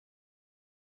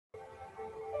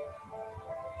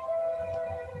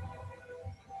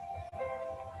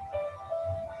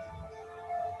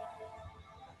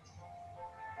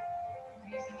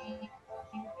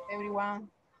everyone.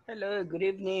 Hello, good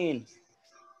evening.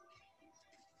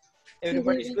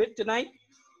 Everybody's good tonight?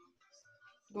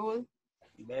 Good.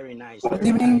 Very nice. Good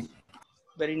evening.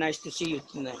 Very nice to see you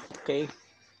tonight, okay?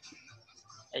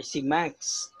 I see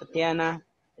Max, Tatiana,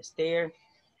 Esther.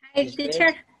 Hi,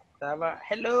 teacher. Saba.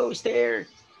 Hello, Esther.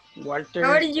 Walter.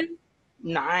 How are you?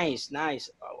 Nice, nice.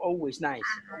 Always nice.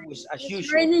 Always as It's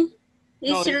usual. raining.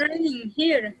 No, It's raining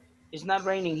here. It's not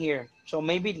raining here. So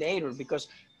maybe later, because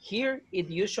here it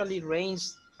usually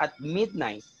rains at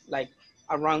midnight, like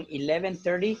around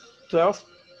 11:30, 12,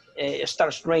 it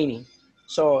starts raining.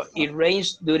 So it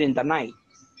rains during the night.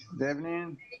 Good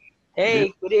evening.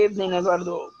 Hey, good evening,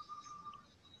 Eduardo.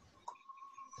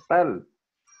 Tal.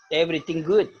 Everything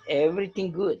good,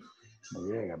 everything good.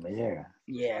 Me llega.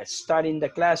 Yeah, starting the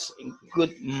class,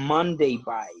 good Monday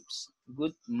vibes.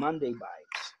 Good Monday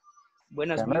vibes.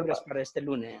 Buenas vibras para este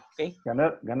lunes, ¿ok?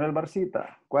 Ganó el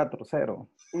Barcita, 4-0.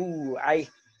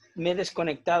 Me he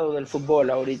desconectado del fútbol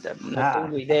ahorita. No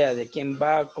tengo idea de quién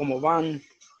va, cómo van.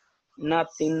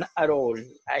 Nothing at all.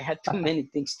 I had too many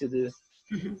things to do.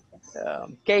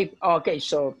 Okay,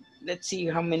 so let's see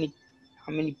how many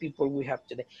people we have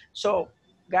today. So,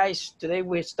 guys, today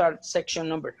we start section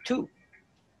number 2.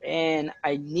 And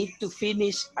I need to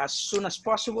finish as soon as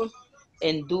possible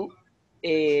and do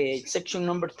section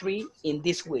number 3 in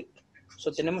this week.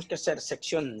 So tenemos que hacer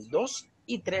sección 2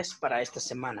 y 3 para esta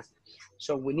semana.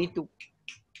 So we need to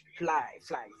fly.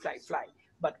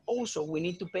 But also we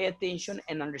need to pay attention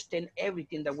and understand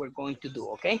everything that we're going to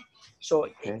do, okay? So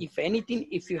if anything,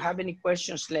 if you have any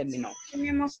questions, let me know.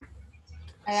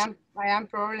 I am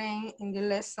probably in the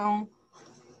lesson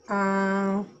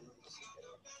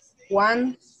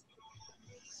 1.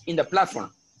 In the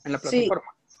platform, en la plataforma.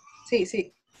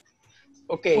 Sí.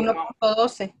 Ok.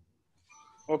 1.12.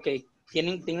 Ok.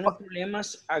 Tienen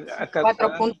problemas.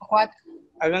 4.4.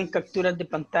 Hagan capturas de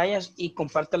pantallas y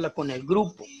compártanla con el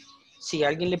grupo. Si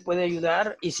alguien le puede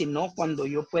ayudar y si no, cuando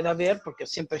yo pueda ver, porque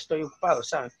siempre estoy ocupado,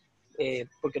 ¿saben?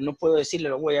 Porque no puedo decirle,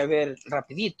 lo voy a ver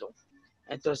rapidito.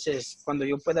 Entonces, cuando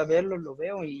yo pueda verlo, lo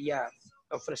veo y ya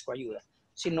ofrezco ayuda.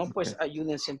 Si no, pues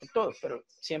ayúdense entre todos, pero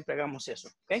siempre hagamos eso,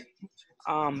 ¿ok?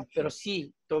 Pero sí,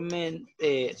 tomen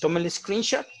el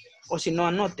screenshot o si no,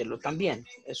 anótelo también.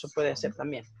 Eso puede ser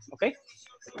también, ¿ok?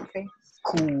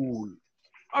 Cool.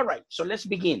 All right, so let's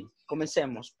begin.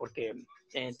 Comencemos porque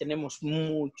tenemos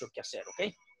mucho que hacer,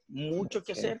 ¿ok? Mucho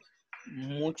que hacer,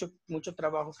 mucho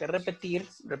trabajo que repetir.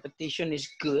 Repetition is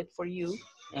good for you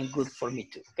and good for me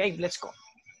too. Okay, let's go.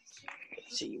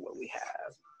 Let's see what we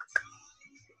have.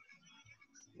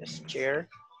 Let's share.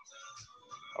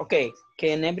 Okay,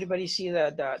 can everybody see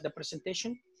the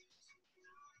presentation?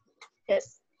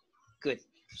 Yes. Good.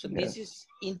 So this is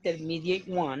intermediate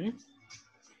 1.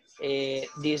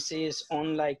 This is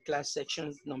online class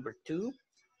section number 2.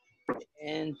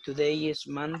 And today is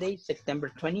Monday, September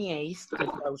 28th,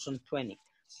 2020.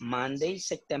 Monday,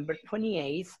 September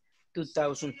 28th,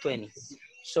 2020.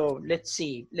 So let's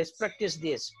see. Let's practice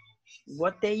this.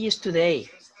 What day is today?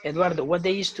 Eduardo, what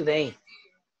day is today?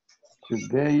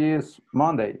 Today is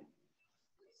Monday.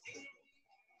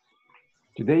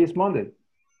 Today is Monday.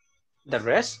 The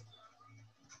rest?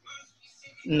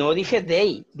 No dije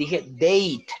day, dije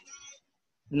date.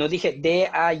 No dije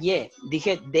D-A-Y,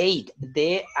 dije date,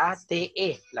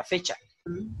 D-A-T-E, la fecha.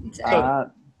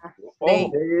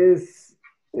 Today is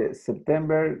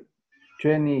September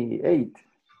 28th.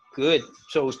 Good.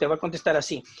 So usted va a contestar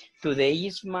así. Today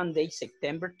is Monday,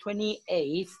 September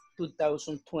 28th,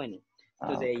 2020.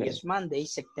 Today is Monday,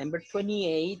 September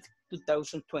 28th,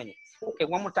 2020. Okay,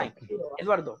 one more time.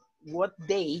 Eduardo, what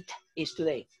date is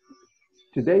today?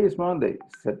 Today is Monday,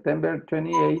 September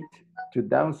 28th,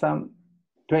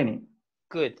 2020.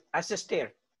 Good. Ask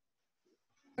Esther.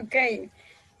 Okay.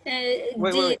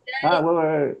 Wait.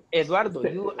 Eduardo,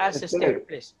 you ask Esther,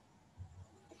 please.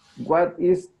 What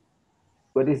is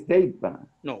date?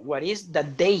 No, what is the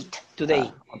date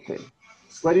today? Okay.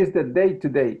 What is the date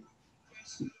today?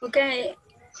 Okay.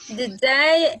 The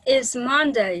day is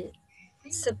Monday,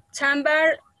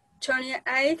 September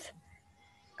 28th,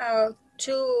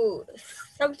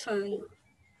 2020.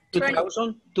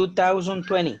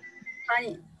 2020.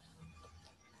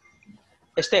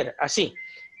 Esther, así.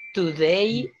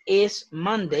 Today is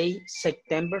Monday,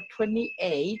 September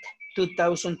 28th,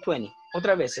 2020.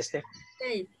 Otra vez, Esther.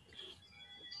 Okay.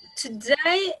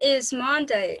 Today is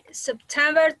Monday,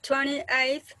 September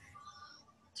 28th,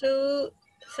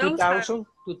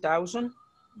 2020.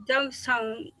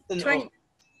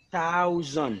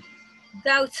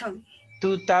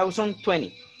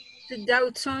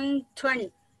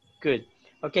 2020. Good.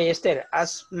 Okay, Esther,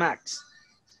 ask Max.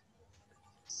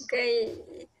 Okay.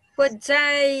 What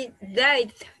date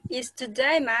is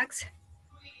today, Max?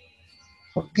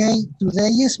 Okay, today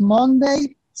is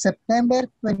Monday, September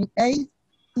 28th,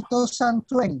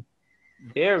 2020.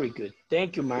 Very good.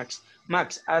 Thank you, Max.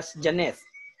 Max, ask Janet.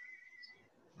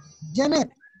 Janet,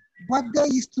 what day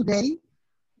is today?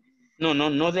 No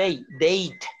day.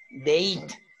 Date.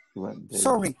 What day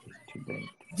Sorry. is today?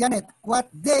 Janet, what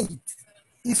date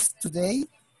is today?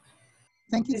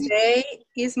 Thank you. Today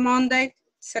is Monday,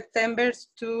 September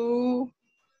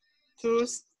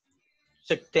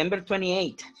September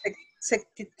 28th.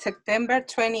 September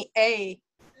 28,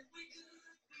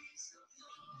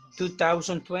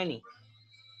 2020.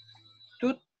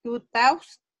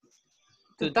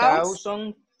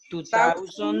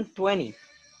 2020.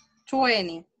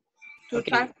 2020.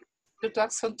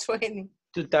 2020.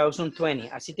 2020.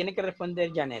 Así tiene que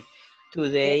responder Janet.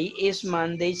 Today is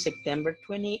Monday, September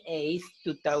 28th,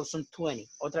 2020.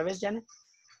 ¿Otra vez, Janet?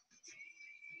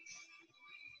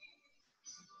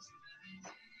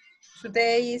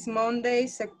 Today is Monday,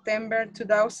 September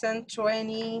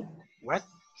 2020. What?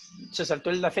 Se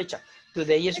saltó la fecha.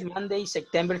 Today is Monday,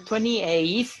 September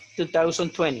 28th,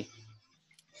 2020.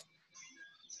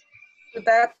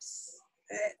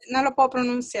 No lo puedo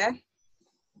pronunciar.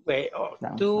 Wait, oh,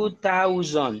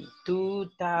 2000.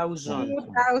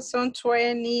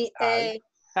 2028.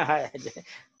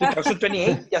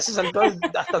 2028, ya se saltó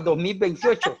hasta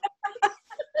 2028.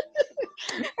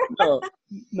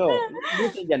 No,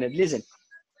 listen, Janet, listen.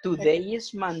 Today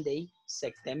is Monday,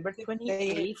 September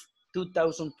 28th,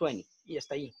 2020. Y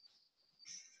está ahí.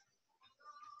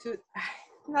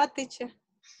 No, teacher.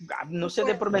 No se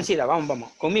dé por vencida,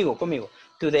 vamos. Conmigo.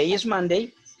 Today is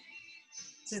Monday.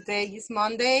 Today is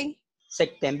Monday,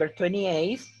 September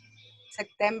 28th,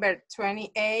 September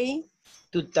 28,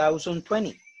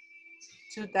 2020.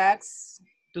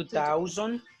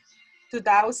 2020.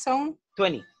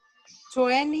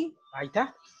 20. Ahí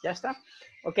está, ya está.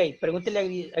 Ok,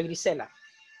 pregúntele a Grisela.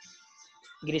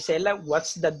 Grisela,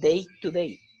 what's the date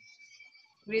today?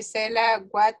 Grisela,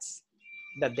 what's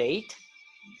The date?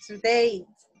 today?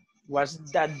 What's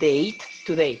the date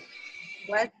today?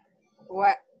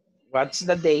 What's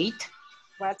the date?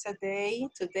 What's a day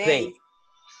today?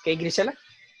 Okay, Grisela?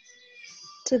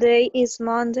 Today is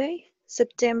Monday,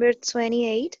 September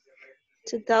 28,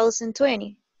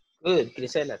 2020. Good,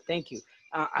 Grisela, thank you.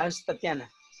 Ask Tatiana.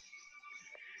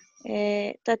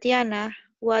 Tatiana,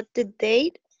 what the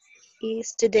date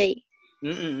is today?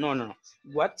 No.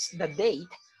 What's the date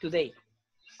today?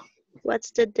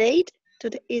 What's the date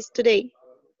is today?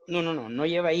 No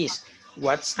lleva is.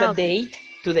 What's the date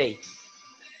today?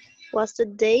 What's the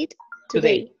date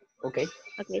today? Okay.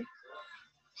 Okay.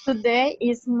 Today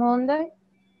is Monday,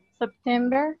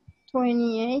 September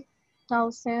 28,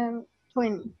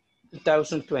 2020.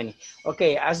 2020.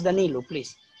 Okay, ask Danilo,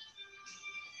 please.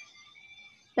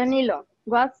 Danilo,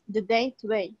 what's the day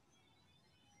today?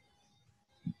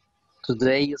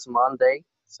 Today is Monday,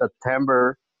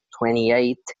 September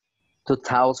 28,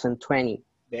 2020.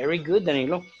 Very good,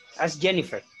 Danilo. Ask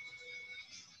Jennifer.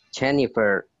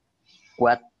 Jennifer,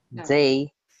 what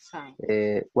day?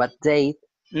 What date?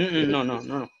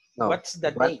 No. What's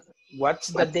the date? What's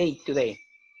the date today?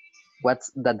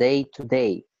 What's the day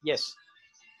today? Yes.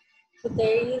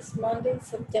 Today is Monday,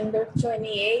 September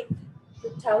 28,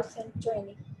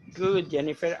 2020. Good,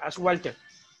 Jennifer. Ask Walter.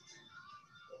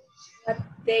 What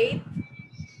date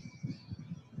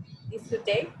is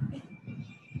today?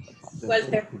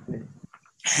 Walter.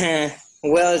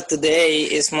 Well, today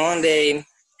is Monday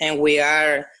and we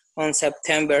are on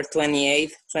September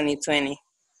 28th, 2020.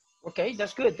 Okay,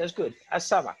 that's good. Ask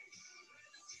Saba.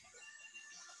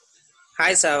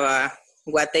 Hi, Saba.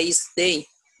 What day is today?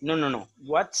 No.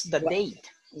 What's the date?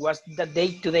 What's the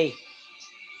date today?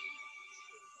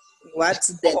 What's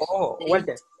the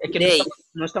Walter, es que day?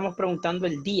 no estamos preguntando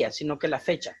el día, sino que la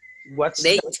fecha. What's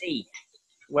Date. the date?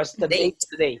 What's the date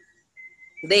today?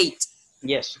 Date.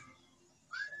 Yes.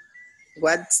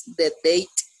 What's the date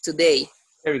today?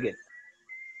 Very good.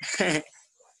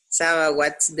 Saba,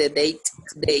 what's the date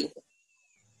today?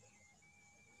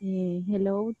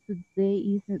 Hello, today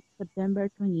is September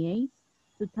 28,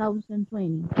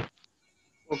 2020.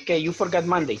 Okay, you forgot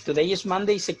Monday. Today is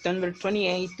Monday, September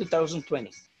 28,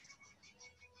 2020.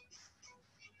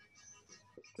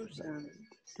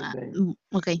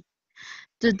 Okay.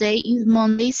 Today is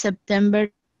Monday, September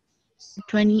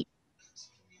 28,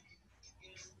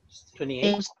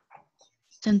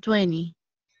 2020.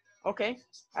 Okay.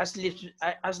 Ask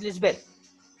Lisbeth.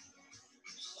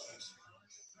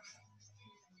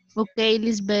 Okay,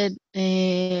 Lisbeth,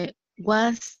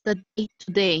 what's the date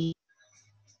today?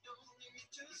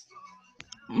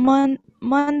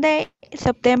 Monday,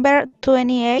 September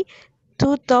 28,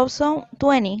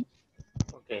 2020.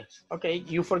 Okay. Okay,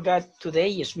 you forgot today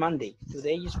is Monday.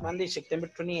 Today is Monday, September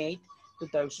 28,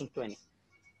 2020.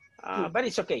 But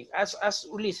it's okay. As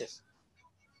Ulises.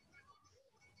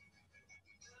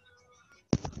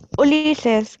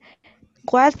 Ulises,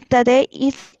 what the day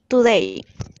is today?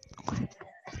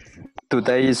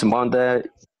 Today is Monday.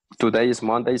 Today is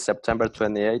Monday, September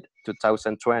 28,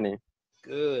 2020.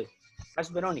 Good. As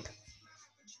Veronica.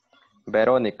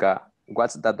 Veronica,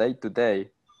 what's the day today?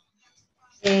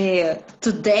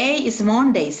 Today is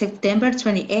Monday, September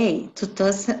 28,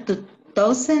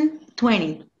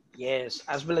 2020. Yes,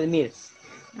 as Vladimir.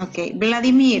 Okay,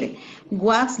 Vladimir,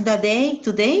 what's the day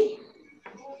today?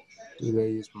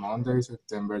 Today is Monday,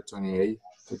 September 28,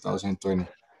 2020.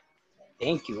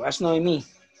 Thank you. As Noemi.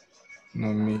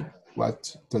 Noemi,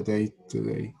 what's the date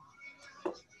today?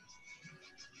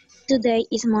 Today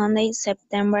is Monday,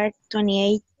 September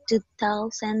 28,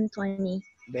 2020.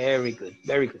 Very good.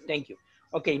 Very good. Thank you.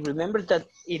 Okay, remember that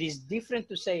it is different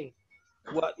to say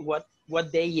what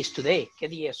day is today. ¿Qué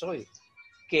día es hoy?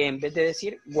 Que en vez de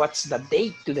decir what's the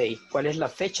date today. ¿Cuál es la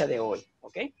fecha de hoy?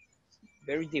 Okay?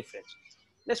 Very different.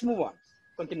 Let's move on.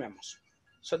 Continuemos.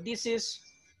 So this is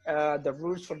the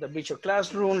rules for the virtual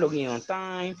classroom, logging on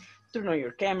time, turn on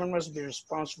your cameras, be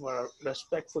responsible,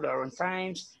 respectful on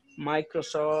times,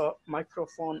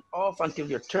 microphone off until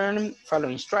your turn, follow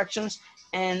instructions,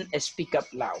 and speak up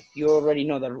loud. You already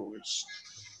know the rules.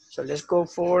 So let's go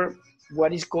for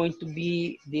what is going to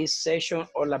be this session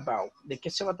all about. ¿De qué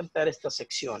se va a tratar esta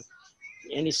sección?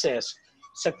 And it says,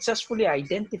 successfully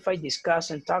identify,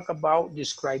 discuss, and talk about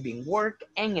describing work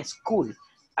and school,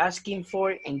 asking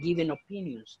for and giving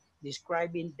opinions,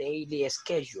 describing daily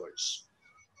schedules.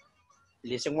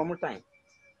 Listen one more time.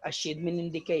 Achievement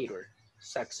indicator.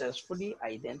 Successfully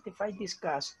identify,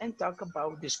 discuss, and talk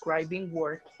about describing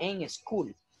work and school,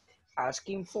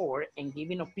 asking for and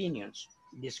giving opinions,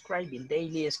 describing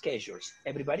daily schedules.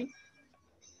 Everybody?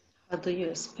 How do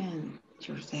you spend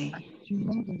your day?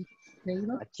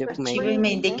 Achievement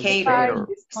indicator.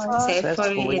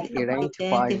 Successfully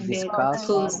identify,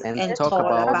 discuss, and talk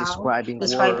about describing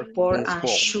work in and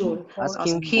school, sure.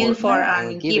 asking for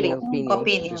and giving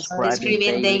opinions,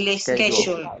 describing daily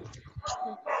schedule.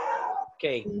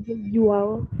 Okay.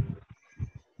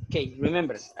 Okay,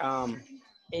 remember,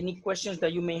 any questions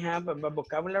that you may have about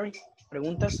vocabulary?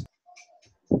 Preguntas?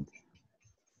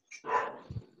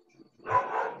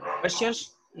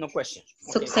 Questions? No questions.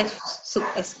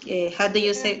 Okay. How do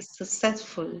you say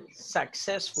successful?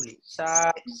 Successfully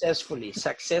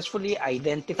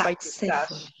identify,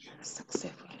 discuss.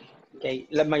 Okay,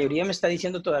 la mayoría me está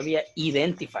diciendo todavía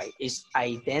identify, es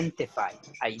identify.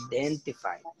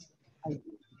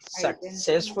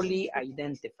 Successfully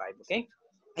identified, okay?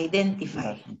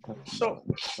 Identify. So,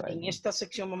 en esta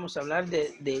sección vamos a hablar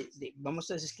vamos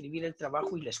a describir el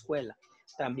trabajo y la escuela.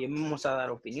 También vamos a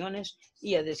dar opiniones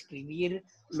y a describir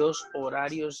los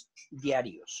horarios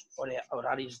diarios.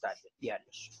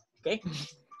 Okay?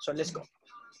 So, let's go.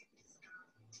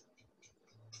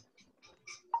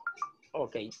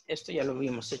 Okay, esto ya lo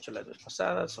habíamos hecho las veces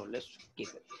pasadas, so let's keep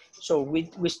it. So we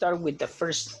start with the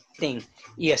first thing.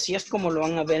 Y así es como lo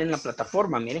van a ver en la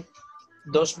plataforma, miren.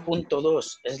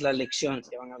 2.2 es la lección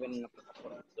que van a ver en la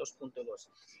plataforma. 2.2.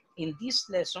 In this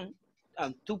lesson,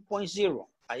 2.0,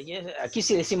 aquí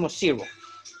sí decimos 0.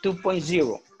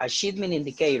 2.0, achievement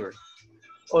indicator.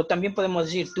 O también podemos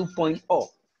decir 2.0,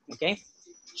 okay?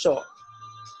 So,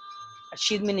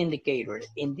 achievement indicator.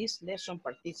 In this lesson,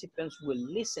 participants will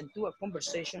listen to a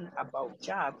conversation about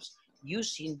jobs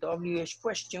using WH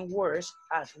question words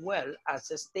as well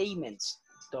as statements.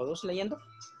 ¿Todos leyendo?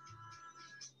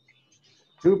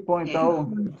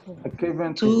 2.0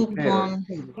 achievement indicator.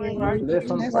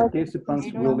 Lesson participants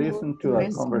will listen to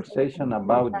a conversation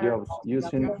about jobs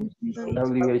using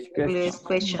WH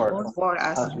question word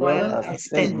as well as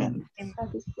statement.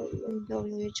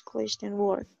 WH question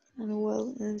word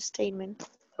and statement.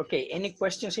 Okay, any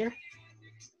questions here?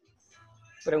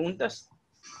 ¿Preguntas?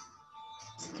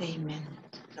 Statement.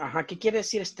 Ajá, ¿qué quiere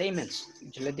decir statements?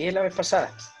 Yo les dije la vez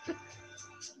pasada.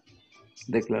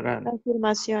 Declarar.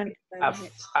 Afirmación.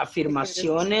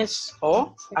 Afirmaciones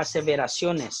o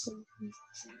aseveraciones.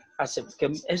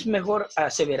 Que es mejor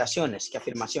aseveraciones que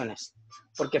afirmaciones.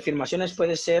 Porque afirmaciones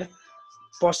puede ser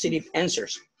positive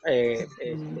answers.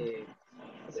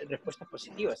 Respuestas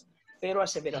positivas. Pero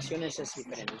aseveraciones es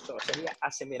diferente. So, sería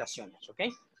aseveraciones, ¿ok?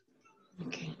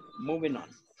 Okay. Moving on.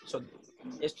 So,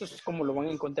 esto es como lo van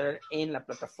a encontrar en la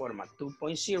plataforma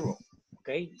 2.0. ¿Ok?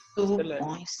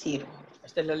 2.0.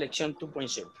 Esta es la lección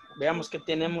 2.0. Veamos qué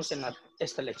tenemos en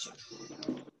esta lección.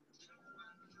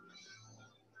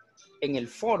 en el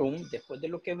forum, después de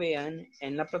lo que vean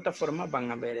en la plataforma,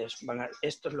 van a ver eso.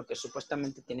 Esto es lo que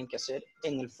supuestamente tienen que hacer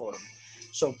en el forum.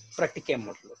 So,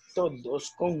 practiquémoslo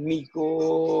todos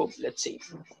conmigo. Let's see.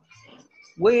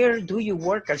 Where do you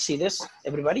work, Alcides?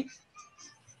 Everybody?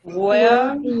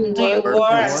 Where do you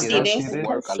work,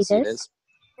 Alcides?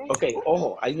 Ok,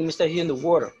 ojo, alguien me está diciendo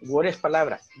work. Work es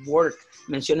palabra. Work.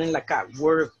 Mencionen la K.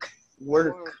 Work.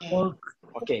 Work.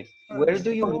 Ok. Where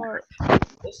do you work?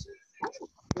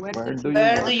 Where do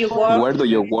you Where do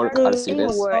you work,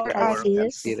 Alcides?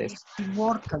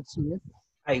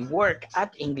 I work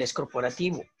at Ingles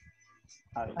Corporativo.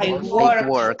 I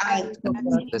work at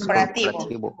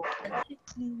Corporativo.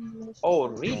 Oh,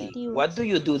 really? What do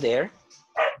you do there?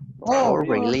 Oh,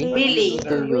 really? Really?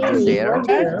 Do you do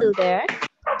there?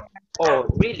 Oh,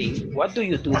 really? What do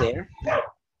you do there?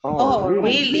 Oh,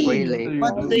 really? Really?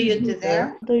 What do you do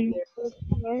there?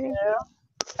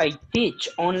 I teach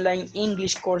online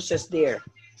English courses there.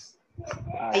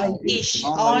 I teach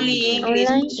only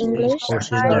English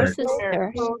courses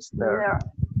there.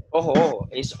 Ojo,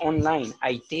 it's online.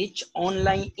 I teach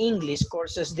online English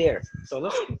courses there.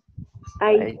 ¿Todos?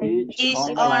 I Teach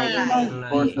Online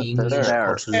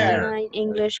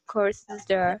English courses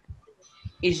there.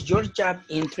 Is your job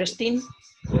interesting?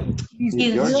 Is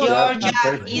your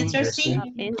job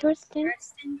interesting? Interesting?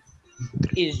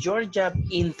 Is your job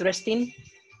interesting?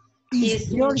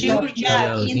 Is your job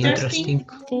interesting?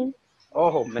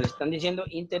 Ojo, me lo están diciendo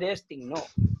interesting, no.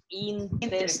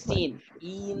 Interesting.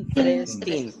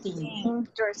 Interesting.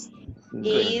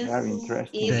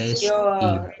 Is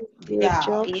your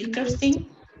job interesting?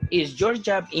 Is your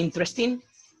job interesting?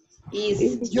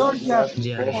 Is your job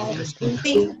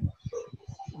interesting?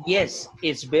 Yes,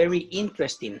 it's very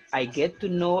interesting. I get to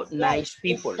know nice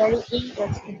people.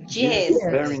 Yes,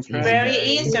 very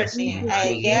interesting.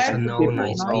 I get to know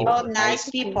nice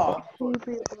people.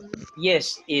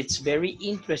 Yes, it's very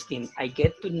interesting. I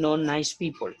get to know nice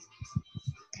people.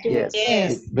 Yes,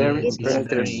 Yes, it's very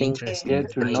interesting.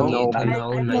 Get to know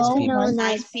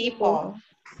nice people.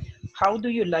 How do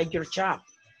you like your job?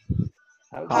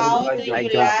 How do you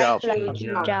like your job?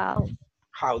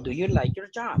 How do you like your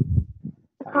job?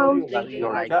 How do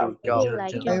you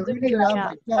like your job? I really love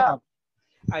my job.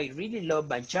 I really love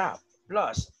my job.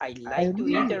 Plus, I like to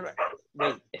interact.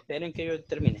 Wait, esperen que yo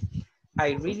termine.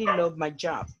 I really love my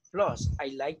job. Plus,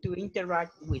 I like to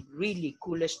interact with really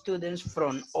cool students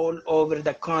from all over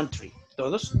the country.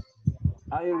 ¿Todos?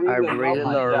 I really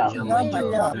love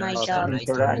my job.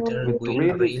 Interact with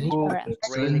really cool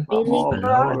students from all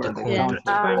over the country.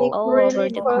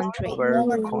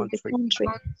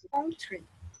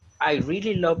 I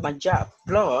really love my job.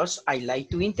 Plus, I like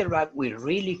to interact with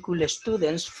really cool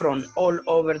students from all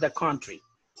over the country.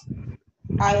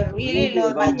 I really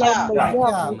love my job. I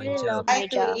like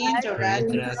to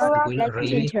interact with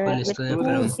really cool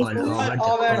students from all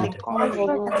over the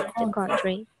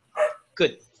country.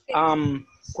 Good.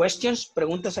 Questions?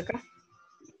 ¿Preguntas acá?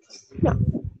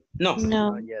 No.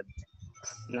 Not yet.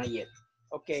 Not yet.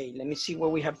 Okay, let me see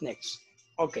what we have next.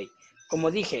 Okay,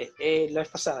 como dije la vez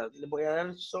pasada, les voy a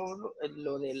dar solo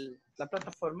lo de la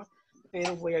plataforma,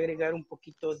 pero voy a agregar un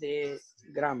poquito de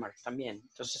grammar también.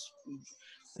 Entonces,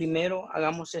 primero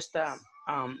hagamos esta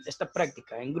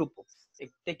práctica en grupo.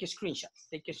 Take a screenshot,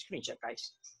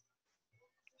 guys.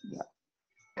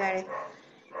 Okay.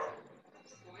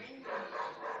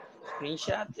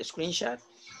 Screenshot.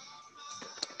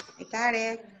 I got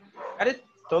it. Got it?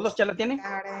 ¿Todos ya la tienen?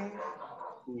 Got it.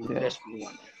 Yes.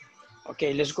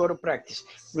 Okay, let's go to practice.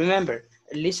 Remember,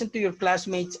 listen to your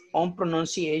classmates on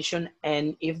pronunciation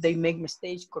and if they make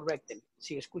mistakes, correct them.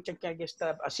 Si escuchan que alguien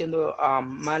está haciendo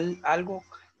mal algo,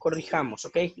 corrijamos,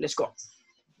 okay? Let's go.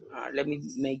 Let me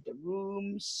make the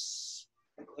rooms.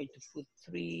 I'm going to put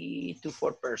 3 to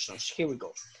 4 persons. Here we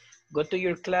go. Go to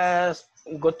your class,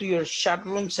 go to your chat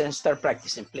rooms and start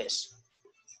practicing, please.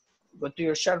 Go to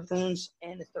your chat rooms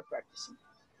and start practicing.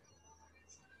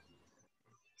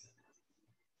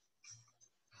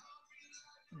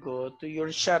 Go to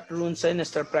your chat rooms and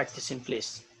start practicing,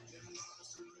 please.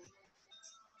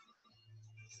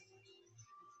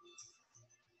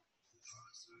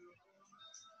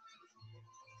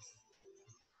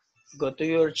 Go to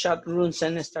your chat rooms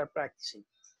and start practicing.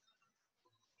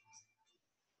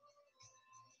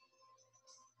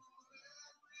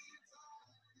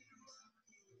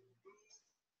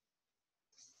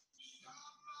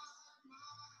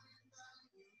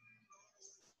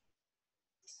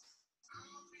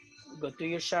 Go to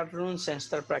your chat rooms and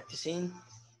start practicing.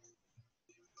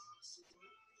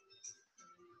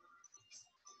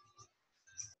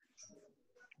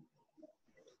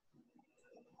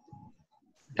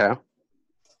 Yeah.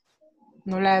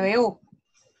 No la veo.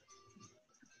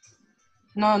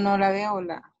 No, no la veo.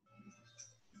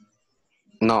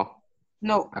 No.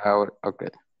 No. Ahora, ok.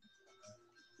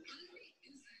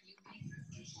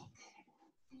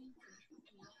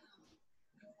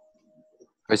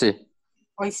 Hoy sí.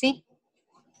 Hoy sí.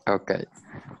 Ok.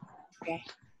 Okay.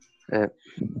 Eh,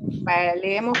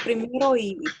 Leemos primero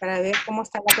y para ver cómo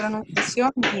está la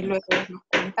pronunciación y luego nos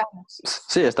comentamos.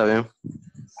 sí, está bien.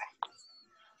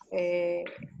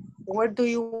 Where do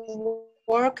you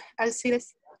work,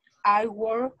 Alcides? I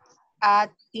work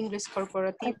at English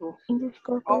Corporativo.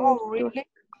 Oh, really?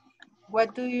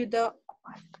 What do you do?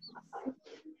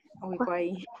 What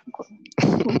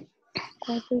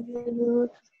do you do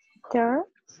there?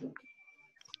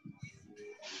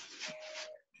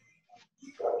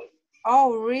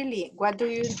 Oh, really? What do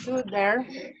you do there?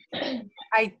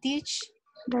 I teach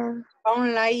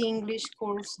online English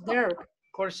course there.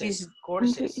 Courses.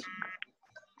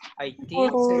 I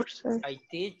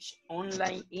teach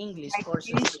online English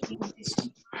courses.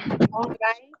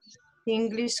 Online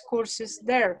English courses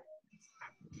there.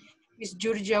 Is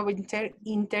your job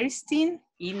interesting?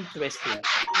 Interesting.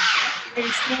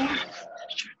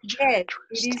 Yes,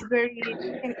 it is very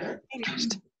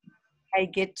interesting. I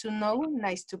get to know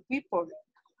nice to people.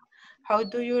 How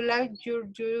do you like your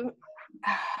job?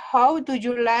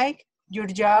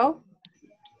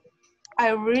 I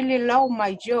really love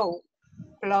my job.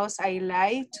 Plus, I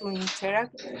like to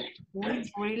interact with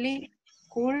really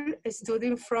cool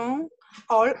students from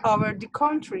all over the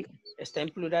country. Está en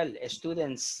plural,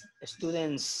 students.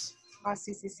 Ah,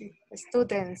 sí.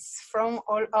 Students from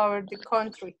all over the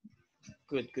country.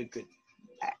 Good.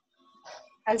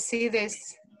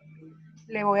 Alcides,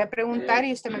 le voy a preguntar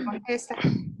y usted me contesta.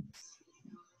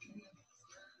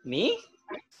 ¿Me?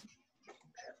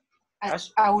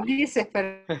 A Ulises,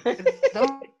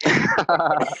 perdón.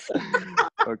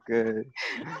 Okay.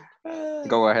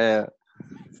 Go ahead.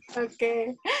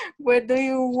 Okay. Where do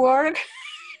you work,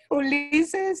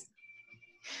 Ulises?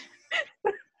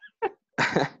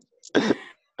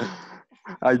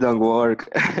 I don't work.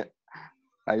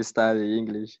 I study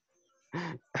English.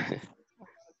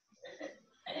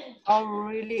 Oh,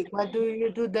 really? What do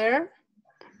you do there?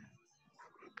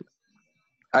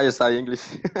 I study English.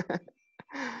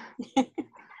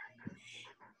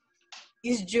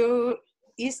 Is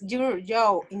your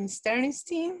job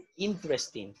interesting?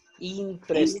 Interesting.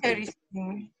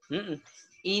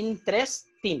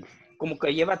 Interesting. Como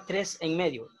que lleva tres en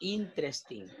medio.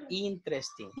 Interesting.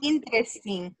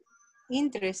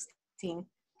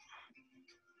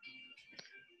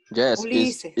 Yes,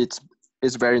 Ulises.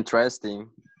 it's very interesting.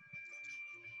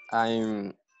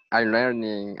 I'm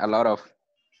learning a lot of.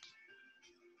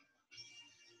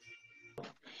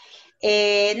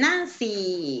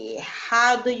 Nancy,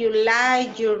 how do you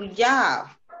like your job?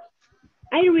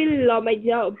 I really love my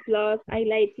job. Plus, I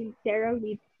like to interact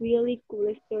with really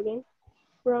cool students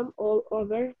from all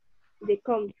over the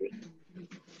country.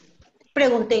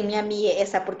 Pregúntenme a mí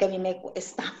esa porque a mí me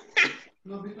cuesta.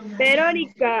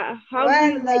 Verónica, how do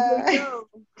you like your job?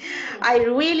 I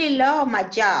really love my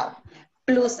job.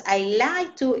 Plus, I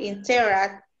like to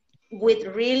interact with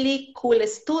really cool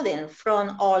students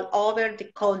from all over the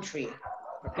country.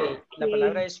 Okay, la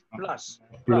palabra es plus.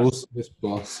 Plus es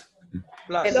plus.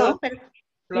 Perdón,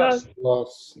 Plus,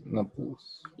 no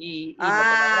plus. Y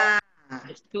la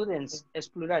palabra students es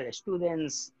plural.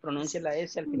 Students, pronuncia la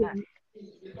S al final.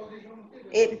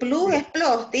 Plus es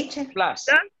plus, teacher. Plus.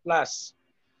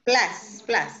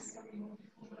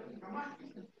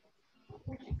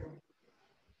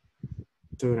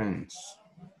 Students.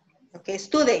 Ok,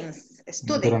 students.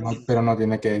 Pero no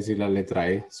tiene que decir la letra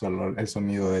E, solo el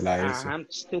sonido de la S.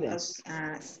 Students.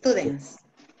 Students.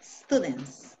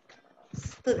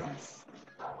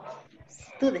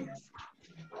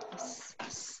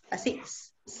 Así.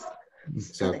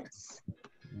 Students.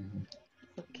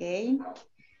 Ok.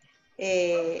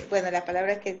 Bueno, la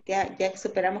palabra que ya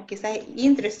superamos quizás es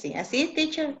interesting. ¿Así,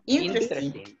 teacher?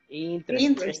 Interesting.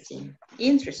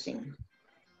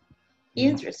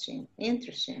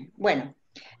 Bueno.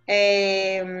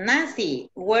 Nancy,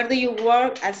 where do you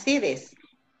work, Alcides?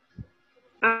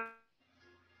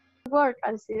 Work,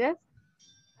 Alcides?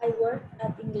 I work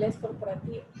at Ingles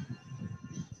Corporativo.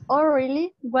 Oh,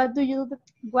 really? What do you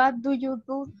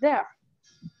do there?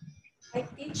 I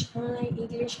teach online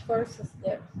English courses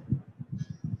there.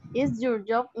 Is your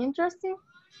job interesting?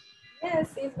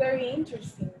 Yes, it's very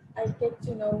interesting. I get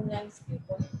to know nice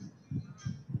people.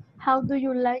 How do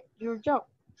you like your job?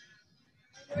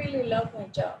 I really love my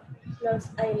job. Plus,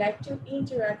 I like to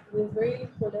interact with really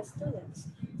cool students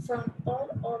from all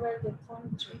over the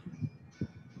country.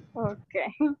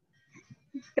 Okay.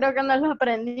 Creo que no lo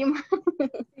aprendimos.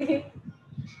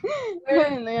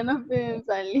 Bueno, ya nos piden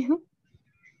salir.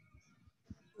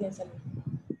 Bien, salud.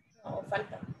 No,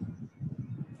 falta.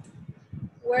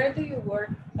 Where do you work?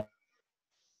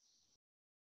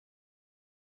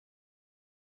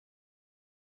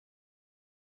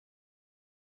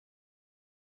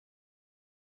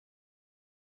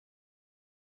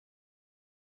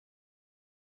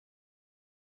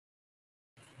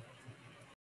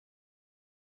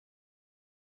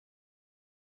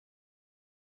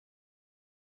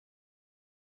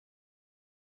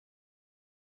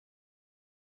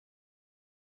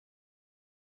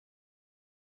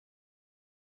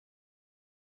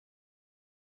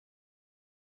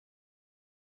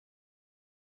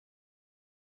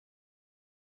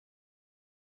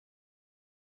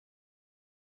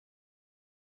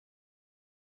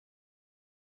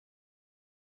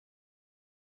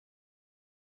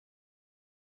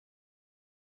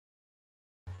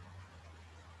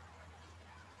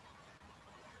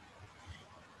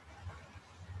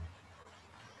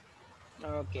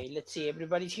 Okay, let's see.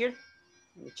 Everybody's here.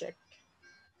 Let me check.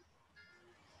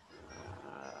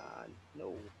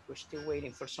 No, we're still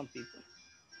waiting for some people.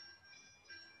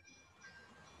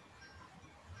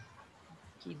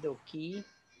 Kidoki.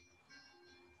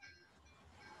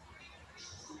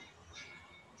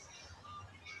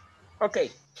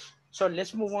 Okay, so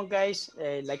let's move on, guys.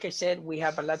 Like I said, we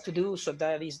have a lot to do, so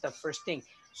that is the first thing.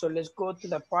 So let's go to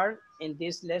the part in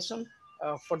this lesson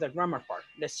for the grammar part.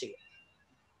 Let's see.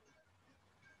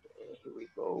 Here we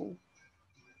go.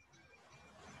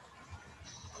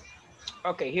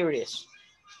 Okay, here it is.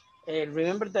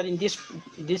 Remember that in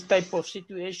this type of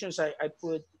situations, I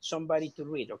put somebody to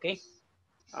read, okay?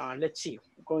 Let's see,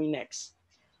 going next.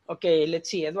 Okay,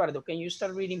 let's see, Eduardo, can you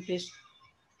start reading, please?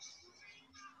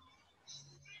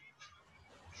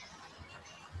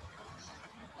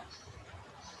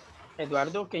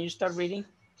 Eduardo, can you start reading?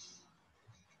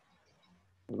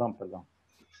 Perdón.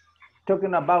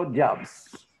 Talking about jobs.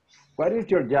 What is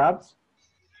your job?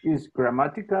 Is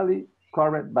grammatically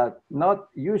correct, but not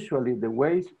usually the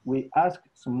ways we ask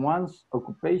someone's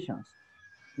occupations.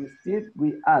 Instead,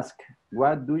 we ask,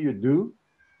 what do you do?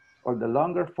 Or the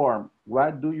longer form,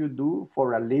 what do you do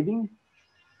for a living?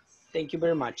 Thank you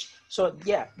very much. So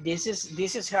yeah, this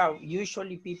is how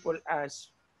usually people ask.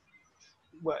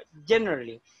 Well,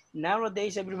 generally,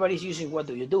 nowadays everybody's using what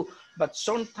do you do, but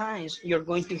sometimes you're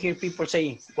going to hear people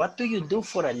saying, what do you do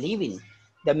for a living?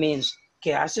 That means,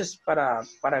 ¿qué haces para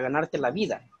ganarte la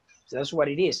vida? So that's what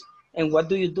it is. And what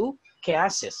do you do? ¿Qué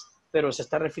haces? Pero se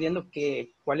está refiriendo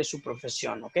que cuál es su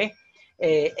profesión, ¿ok?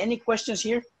 Any questions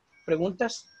here?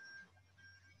 ¿Preguntas?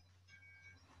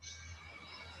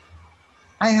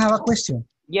 I have a question.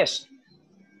 Yes.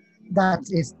 That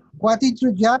is, what is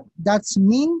your job? That's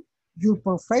mean your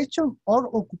profession or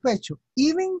occupation,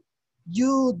 even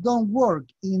you don't work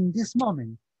in this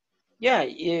moment. Yeah,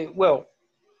 well,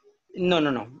 no.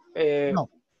 No.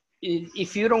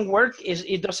 If you don't work,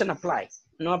 it doesn't apply.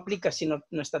 No aplica si no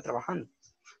está trabajando.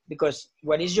 Because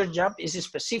what is your job is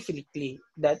specifically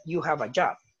that you have a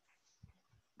job.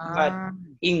 But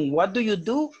in what do you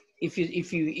do, if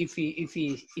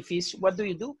it's what do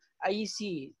you do, ahí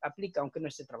sí aplica aunque no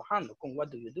esté trabajando con what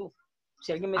do you do.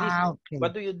 Si alguien me dice, Okay.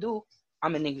 What do you do?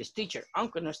 I'm an English teacher,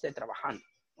 aunque no esté trabajando.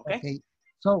 Okay.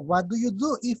 So what do you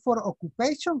do is for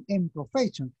occupation and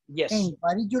profession. Yes. And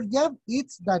what is your job?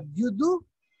 It's that you do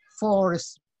for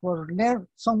learn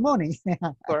some money.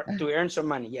 To earn some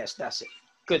money. Yes, that's it.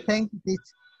 Good. Thank you.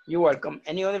 You're welcome.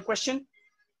 Any other question?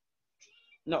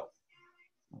 No.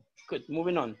 Good.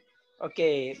 Moving on.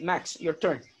 Okay, Max, your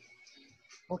turn.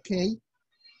 Okay.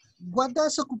 What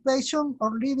does occupation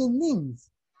or living mean?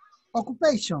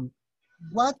 Occupation.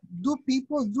 What do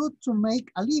people do to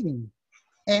make a living?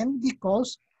 And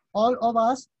because all of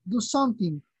us do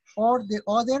something or the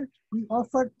other, we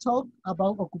often talk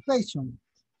about occupation.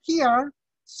 Here are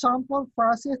sample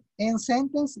phrases and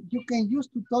sentences you can use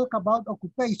to talk about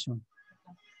occupation.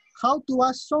 How to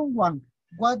ask someone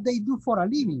what they do for a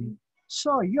living.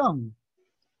 So young.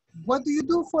 What do you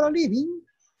do for a living?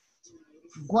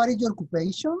 What is your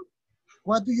occupation?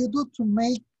 What do you do to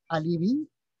make a living?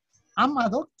 I'm a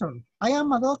doctor. I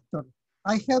am a doctor.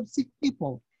 I help sick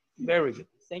people. Very good.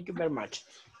 Thank you very much.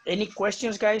 Any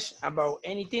questions, guys, about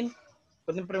anything?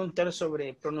 Pueden preguntar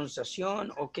sobre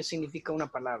pronunciación o qué significa una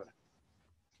palabra.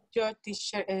 Your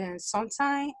teacher,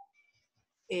 sometimes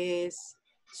is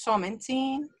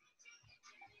something.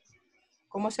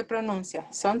 ¿Cómo se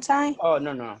pronuncia? Sometimes? Oh,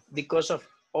 no. Because of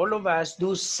all of us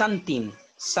do something.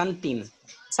 Something.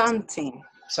 Something.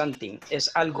 Something. Es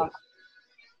algo.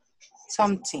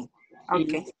 Something.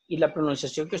 Okay. Y la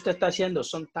pronunciación que usted está haciendo,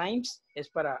 sometimes, es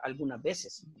para algunas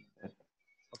veces.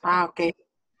 Okay.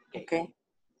 Okay.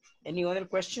 Any other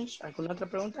questions? ¿Alguna otra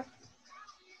pregunta?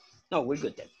 No, we're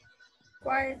good then.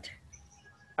 Quiet.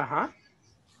 Ajá.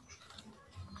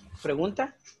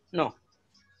 ¿Pregunta? No.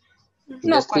 No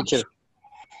Yes, teacher.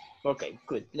 Okay,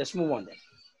 good. Let's move on then.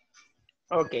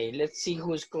 Okay, let's see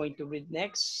who's going to read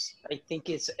next. I think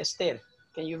it's Esther.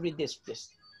 Can you read this, please?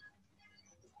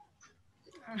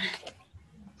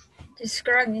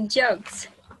 Describing jobs.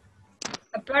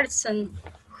 A person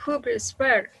who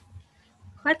prepares.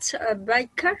 What's a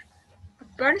baker? A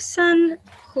person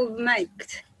who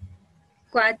makes.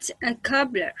 What's a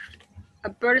cobbler? A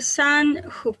person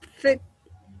who fixes.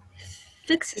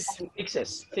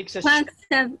 Fixes. What's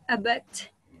a vet?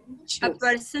 A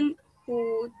person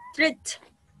who treats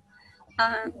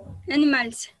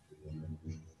animals.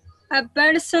 A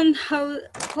person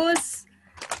who's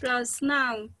plus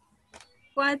noun.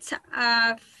 What's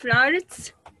a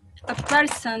florist? A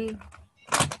person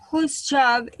whose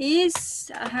job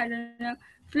is, I don't know,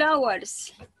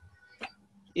 flowers.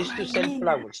 Is to sell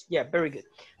flowers. Yeah, very good.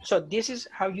 So this is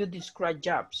how you describe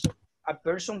jobs. A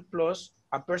person plus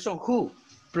a person who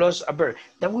plus a verb.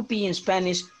 That would be in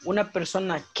Spanish, una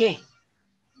persona que.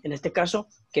 En este caso,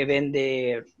 que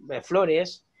vende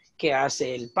flores, que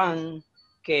hace el pan,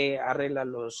 que arregla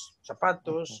los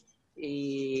zapatos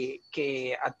y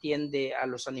que atiende a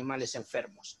los animales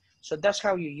enfermos. So that's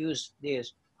how you use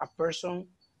this. A person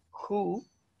who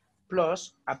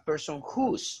plus a person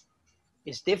whose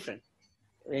is different.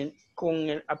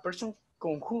 Con a person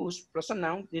con whose plus a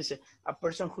noun dice a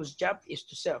person whose job is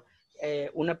to sell.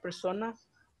 Una persona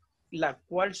la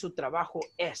cual su trabajo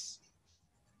es.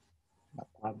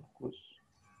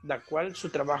 La cual su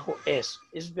trabajo es.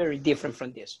 It's very different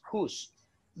from this. Whose.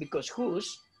 Because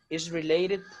whose is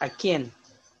related a quién.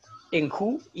 And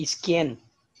who is quién.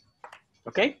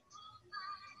 Okay?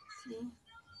 Sí.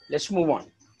 Let's move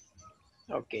on.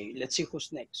 Okay, let's see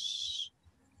who's next.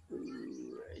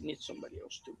 I need somebody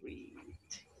else to read.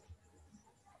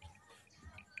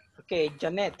 Okay,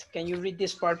 Janet, can you read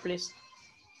this part, please?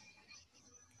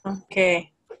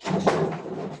 Okay.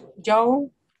 Job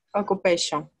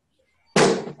occupation.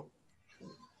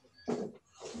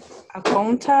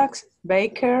 Accountant,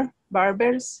 baker,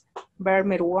 barbers,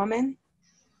 barber woman,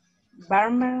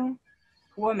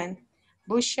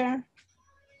 butcher,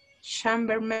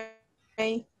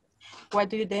 chambermaid. What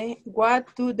do they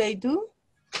do?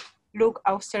 Look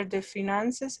after the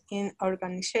finances in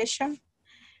organization,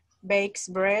 bakes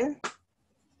bread,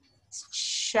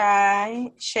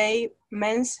 shave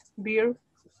men's beards,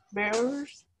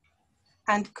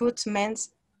 and cut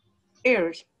men's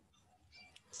ears.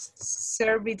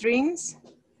 Serve drinks,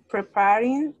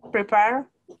 prepare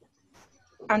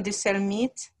and sell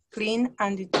meat, clean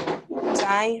and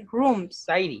tidy rooms.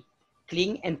 Tidy,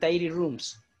 clean and tidy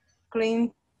rooms.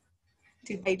 Clean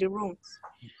to tidy rooms.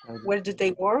 Where do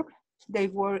they work? They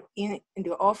work in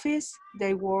the office,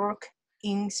 they work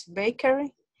in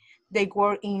bakery, they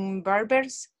work in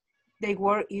barbers, they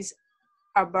work is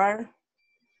a bar.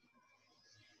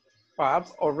 Pub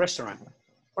or restaurant.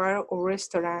 Bar or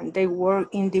restaurant. They work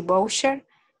in the butcher,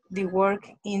 they work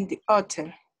in the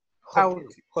hotel.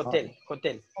 Hotel.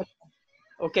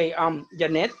 Ok,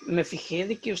 Janet, me fijé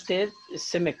de que usted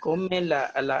se me come el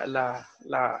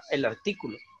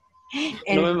artículo. They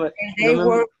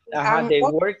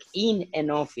work in an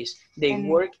office. They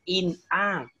work in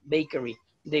a bakery.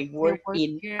 They work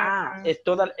in a. Es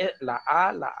toda la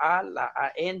A,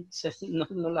 N,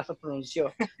 no la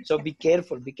pronunció. So be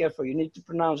careful. You need to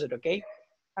pronounce it, okay?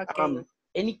 Okay.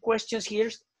 Any questions here,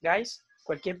 guys?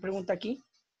 ¿Cualquier pregunta aquí?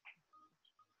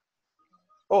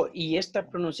 Oh, y esta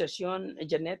pronunciación,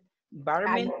 Janet,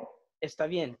 barman, está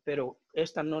bien, pero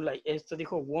esta no esto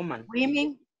dijo woman.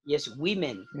 Women. Yes,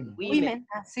 women. Women.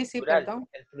 Sí, plural. Perdón.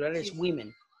 El plural es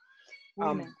women.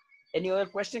 Women. Any other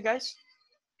question, guys?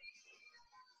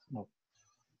 No.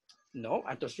 No,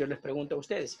 entonces yo les pregunto a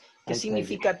ustedes, ¿qué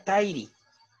significa tidy?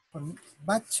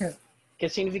 Butcher. ¿Qué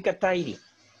significa tidy?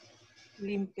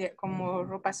 Limpia, como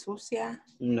ropa sucia.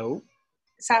 No.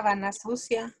 Sábana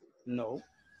sucia. No.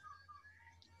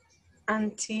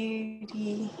 Anti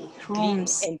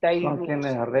rooms. Son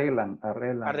quienes arreglan.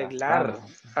 Arreglar.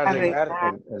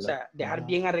 O sea, dejar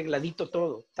bien arregladito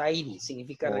todo. Tidy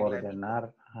significa arreglar.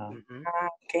 Ordenar.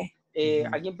 Okay.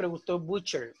 Alguien preguntó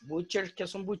butcher. ¿Butcher? ¿Qué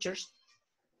son butchers?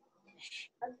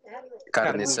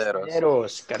 Carniceros.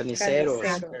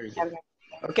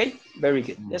 Ok, very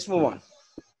good. Let's move on.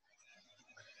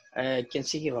 ¿Quién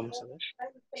sigue? Vamos a ver.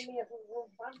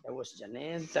 That was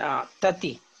Janet.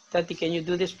 Tati, can you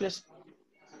do this, please?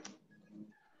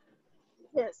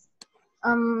 Yes.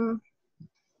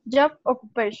 Job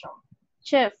occupation,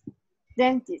 chef,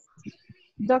 dentist,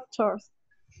 doctors,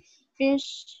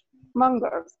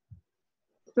 fishmongers,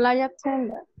 flight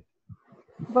attendant.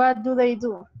 What do they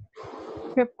do?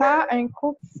 Prepare and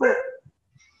cook food.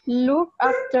 Look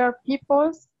after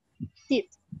people's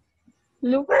teeth.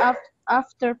 Look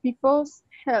after people's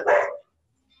health.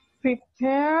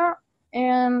 Prepare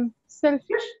and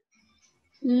selfish.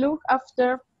 Look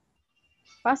after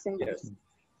passengers.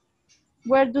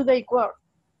 Where do they work?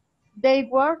 They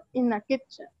work in a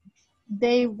kitchen.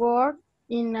 They work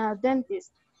in a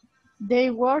dentist.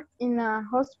 They work in a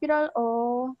hospital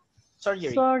or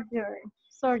surgery.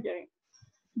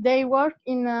 They work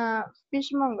in a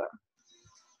fishmonger.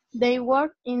 They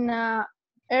work in a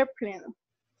airplane.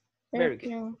 Very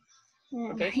good.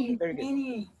 Okay, very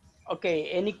good. Okay,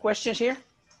 any questions here?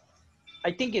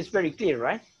 I think it's very clear,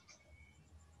 right?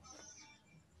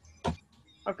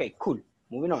 Okay, cool.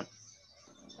 Moving on.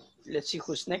 Let's see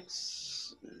who's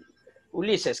next.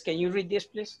 Ulises, can you read this,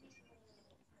 please?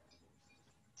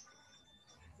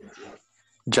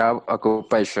 Job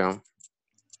occupation,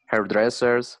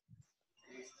 hairdressers,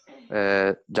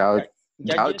 judges,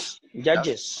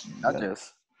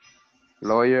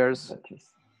 lawyers,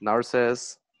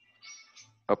 nurses,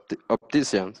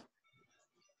 opticians.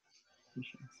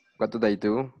 What do they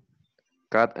do?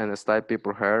 Cut and style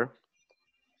people's hair,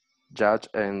 judge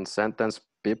and sentence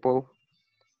people,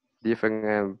 defend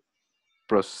and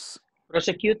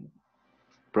prosecute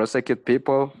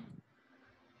people,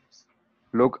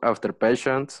 look after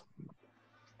patients,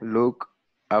 look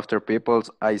after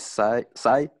people's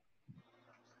eyesight.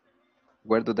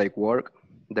 Where do they work?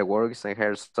 They work in a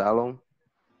hair salon.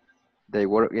 They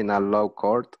work in a law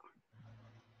court.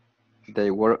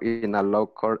 They work in a law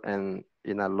court and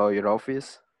in a lawyer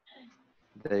office.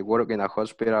 They work in a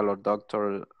hospital or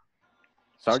doctor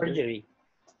surgery.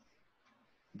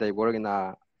 They work in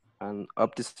an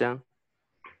optician.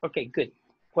 Okay, good.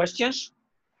 Questions?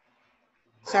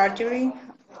 Surgery.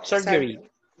 Cirugía.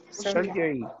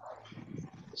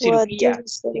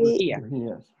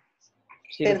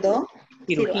 Perdón.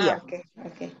 Cirugía. Okay,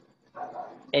 okay.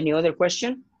 Any other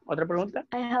question? ¿Otra pregunta?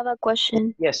 I have a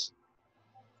question. Yes.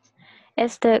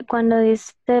 Cuando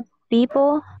dice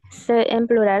people, en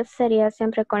plural sería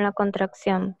siempre con la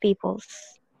contracción,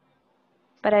 peoples.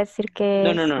 Para decir que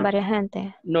es varias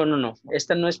gente. No.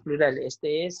 Esta no es plural.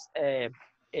 Este es...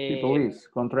 people is,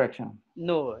 contraction.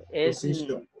 No, es...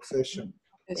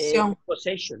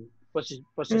 Possession.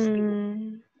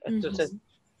 Posesión. Entonces,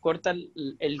 corta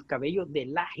el cabello de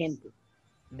la gente.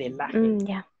 De la gente.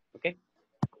 Ya. ¿Ok?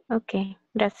 Ok,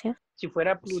 gracias. Si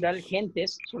fuera plural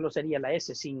gentes, solo sería la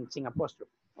S sin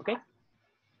apóstrofe. ¿Ok?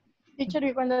 Teacher,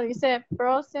 y cuando dice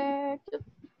procesar.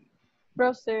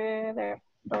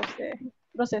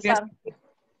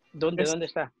 ¿Dónde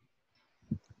está?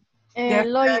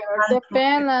 Lawyer,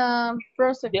 defend,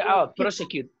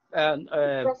 prosecute.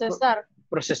 Procesar.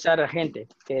 Procesar a gente.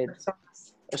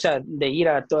 O sea, de ir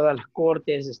a todas las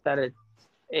cortes, estar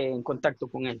en contacto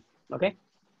con él. ¿Ok?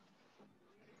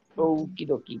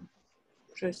 Okidoki.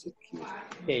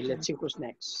 Okay, let's see who's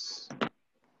next.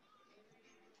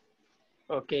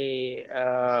 Okay,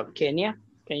 Kenya,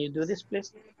 can you do this,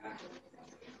 please?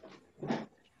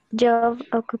 Job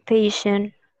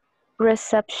occupation,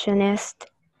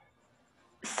 receptionist,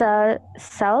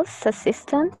 sales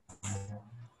assistants,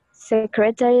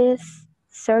 secretaries,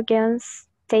 surgeons,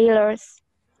 tailors.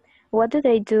 What do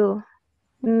they do?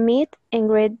 Meet and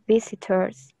greet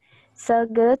visitors, sell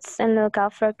goods and look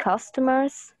after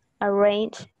customers,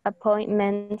 arrange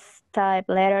appointments, type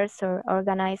letters or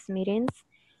organize meetings,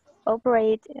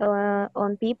 operate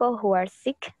on people who are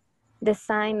sick,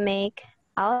 design, make,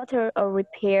 alter or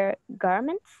repair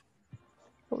garments.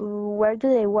 Where do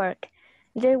they work?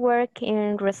 They work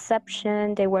in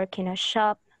reception, they work in a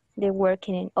shop, they work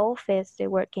in an office, they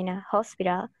work in a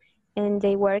hospital, and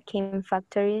they work in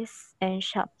factories and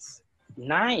shops.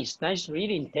 Nice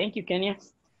reading. Thank you, Kenya.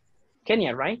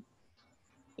 Kenya, right?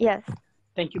 Yes.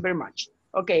 Thank you very much.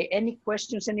 Okay, any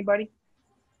questions, anybody?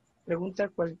 Pregunta,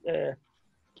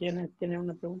 ¿quién tiene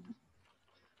una pregunta?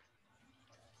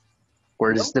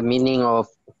 What is the meaning of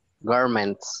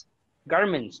garments?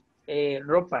 Garments,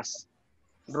 ropas.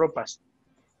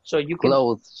 So you can,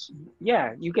 clothes.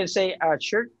 Yeah, you can say a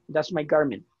shirt, that's my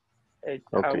garment.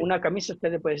 Okay. Una camisa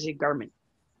usted le puede decir garment.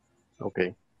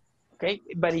 Okay. Okay,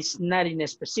 but it's not in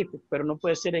specific, pero no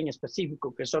puede ser en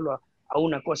específico que solo a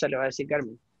una cosa le va a decir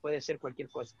garment. Puede ser cualquier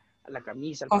cosa, a la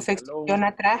camisa, al pantalón.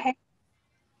 Confecciona traje.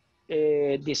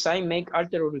 Design, make,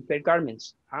 alter or repair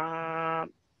garments.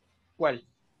 ¿Cuál?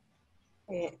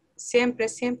 Siempre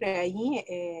allí.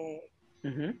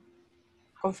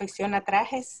 confecciona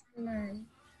trajes.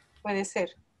 Puede ser.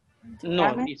 No,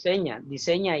 Garment.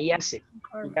 diseña y hace.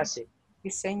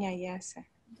 Diseña y hace.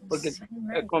 Porque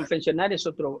confeccionar es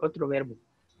otro verbo.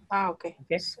 Ah, ok.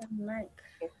 Okay.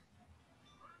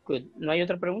 Good. ¿No hay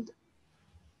otra pregunta?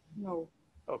 No.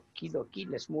 Okidoki,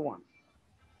 let's move on.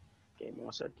 Okay,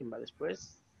 vamos a ver quién va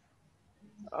después.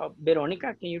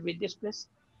 Verónica, can you read this, please?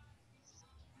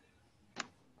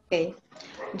 Okay.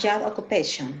 Job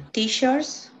occupation: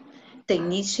 teachers,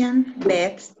 technician,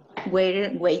 vets,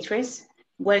 waiter, waitress,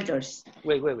 welders.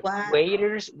 Wait.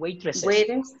 Waiters, waitresses.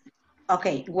 Waiters.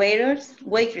 Okay. Waiters,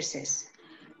 waitresses,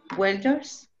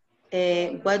 welders.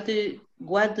 What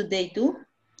do they do?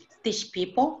 Teach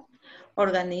people.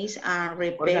 Organize and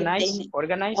repair.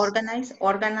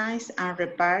 Organize and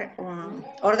repair.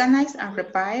 Organize and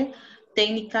repair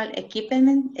technical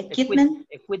equipment.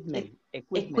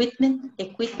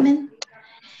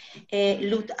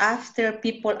 Look after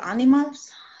people,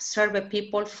 animals. Serve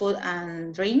people food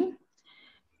and drink.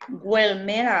 Well,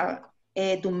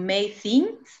 do make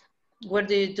things. What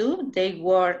do you do? They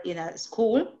work in a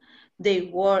school. They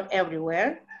work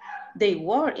everywhere. They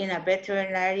work in a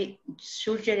veterinary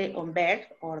surgery on bed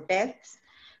or beds.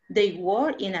 They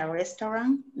work in a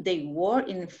restaurant. They work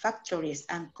in factories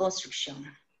and construction.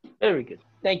 Very good.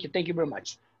 Thank you. Thank you very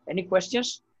much. Any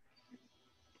questions?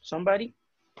 Somebody?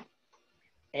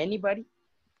 Anybody?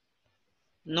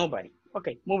 Nobody.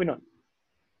 Okay, moving on.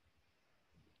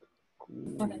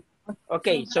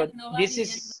 Okay, so this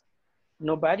is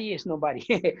nobody is nobody.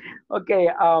 Okay,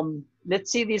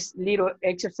 let's see this little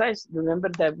exercise. Remember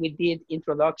that we did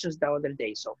introductions the other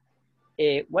day. So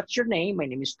what's your name? My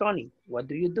name is Tony. What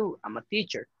do you do? I'm a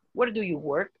teacher. Where do you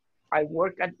work? I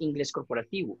work at Ingles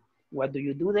Corporativo. What do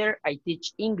you do there? I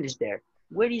teach English there.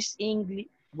 Where is Ingles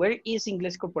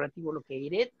Corporativo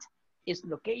located? It's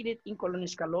located in Colón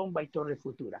Escalón by Torre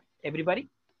Futura. Everybody?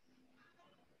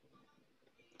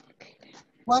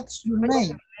 What's your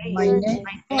name? My name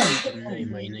is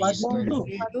Tony. What do you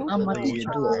do? I'm a teacher.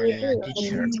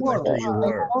 Where do you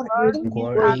work?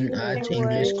 Working at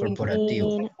English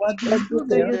Corporativo. What do you do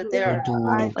there?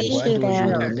 What do you do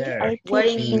there? Where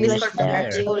in English there.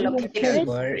 Corporativo located?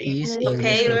 Where is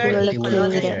English Corporativo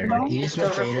located? Is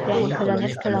located in Colón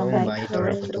Escalón by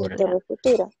Torre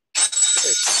Futura.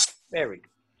 Very good.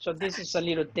 So this is a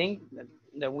little thing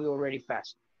that we already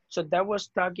passed. So that was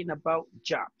talking about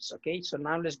jobs, okay? So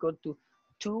now let's go to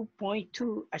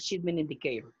 2.2 Achievement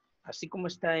Indicator. Así como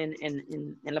está en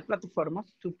la plataforma,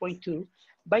 2.2.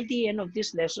 By the end of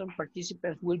this lesson,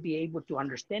 participants will be able to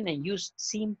understand and use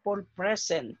simple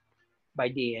present. By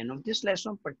the end of this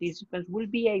lesson, participants will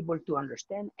be able to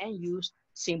understand and use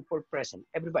simple present.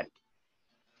 Everybody.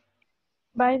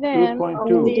 By the end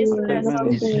of this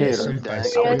lesson,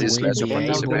 participants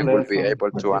will be able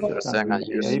to understand and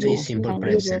use simple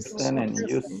present. And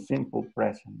use simple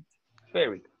present.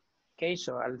 Very good. Okay,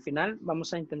 so al final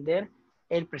vamos a entender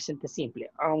el presente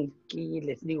simple, aunque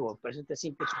les digo, el presente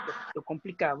simple es un poquito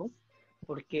complicado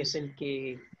porque es el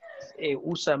que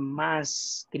usa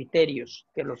más criterios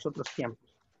que los otros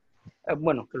tiempos.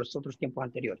 Bueno, que los otros tiempos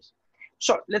anteriores.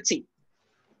 So, let's see.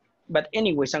 But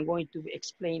anyways, I'm going to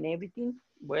explain everything.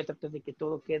 Voy a tratar de que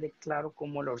todo quede claro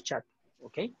como la horchata,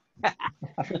 ¿ok?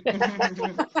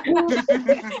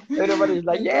 Everybody's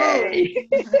like, yay!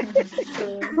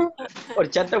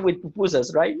 Horchata with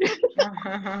pupusas, right?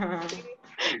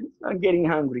 I'm getting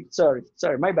hungry. Sorry,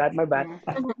 my bad.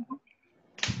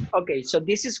 Okay, so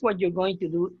this is what you're going to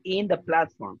do in the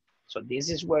platform. So this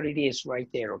is what it is right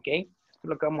there, okay? Esto es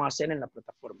lo que vamos a hacer en la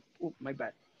plataforma. My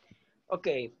bad.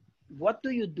 Okay. What do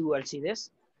you do,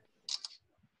 Alcides?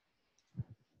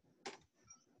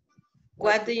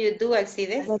 What do you do,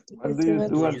 Alcides? What do you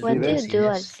do,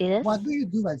 Alcides? What do you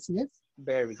do, Alcides?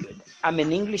 Very good. I'm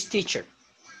an English teacher.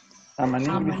 I'm an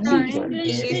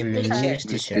English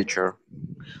teacher.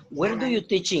 Where do you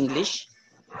teach English?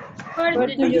 Where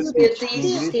do you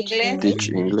teach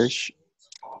English?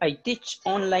 I teach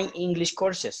online English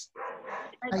courses.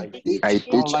 I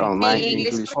teach online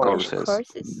English courses.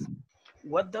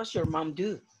 What does your mom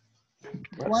do?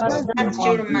 What does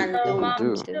your mom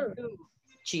do?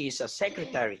 She is a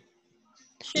secretary.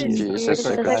 She is a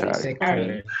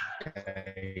secretary.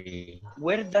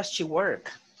 Where does she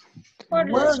work? Where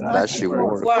does she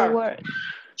work?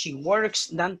 She works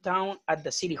downtown at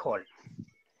the city hall.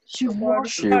 She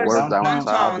works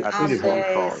downtown at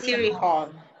the city hall.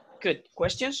 Good.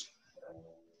 Questions?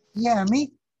 Yeah,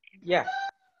 me? Yeah.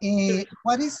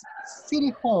 What is city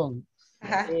hall?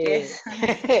 Yes.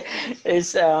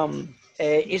 Es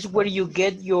where you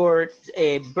get your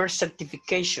birth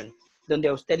certification, donde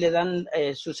a usted le dan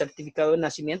su certificado de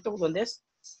nacimiento. ¿Dónde es?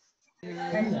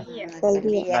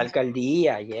 Alcaldía.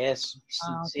 Alcaldía, yes.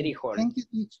 City Okay. hall. Thank you,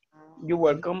 teacher. You're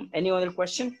welcome. Any other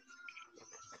question?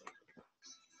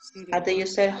 How do you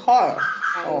say hall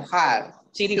or hall?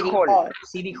 City hall.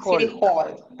 City hall. City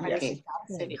hall. Yes. Okay.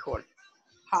 City hall.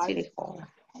 City hall.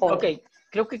 Hall. Ok,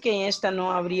 creo que en esta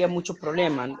no habría mucho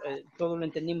problema. Todo lo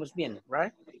entendimos bien,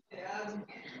 right?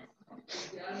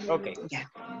 Ok.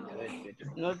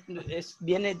 No,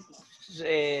 viene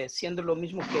siendo lo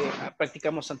mismo que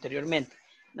practicamos anteriormente.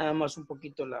 Nada más un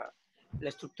poquito la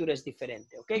estructura es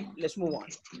diferente. Ok, let's move on.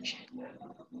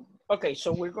 Ok,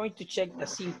 so we're going to check the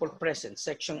simple present,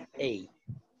 section A.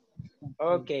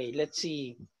 Ok, let's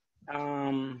see.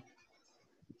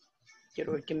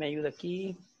 Quiero ver qué me ayuda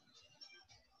aquí.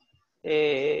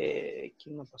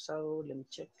 ¿Quién me ha pasado? Let me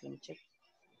check.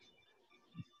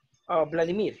 Oh,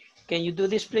 Vladimir, can you do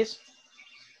this, please?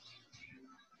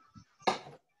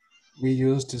 We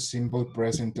use the simple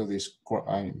present to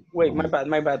describe. Wait, my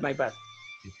bad.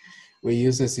 We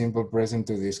use the simple present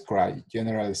to describe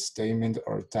general statement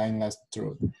or timeless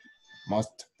truth.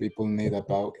 Most people need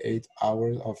about 8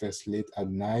 hours of sleep at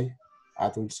night.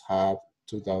 Adults have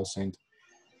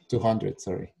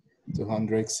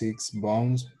 206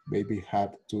 bones. Baby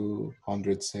have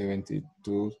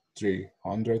 272,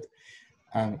 300.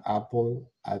 An apple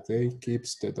a day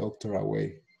keeps the doctor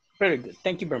away. Very good.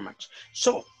 Thank you very much.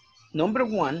 So, number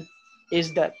one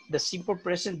is that the simple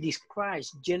present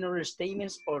describes general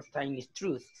statements or timeless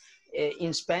truth.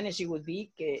 In Spanish, it would be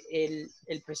que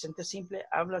el presente simple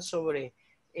habla sobre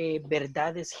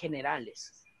verdades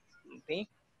generales. Okay?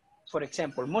 For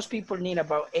example, most people need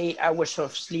about 8 hours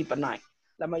of sleep a night.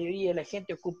 La mayoría de la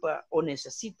gente ocupa o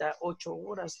necesita 8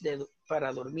 horas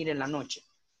para dormir en la noche.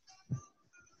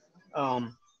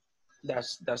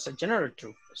 That's a general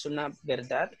truth. Es una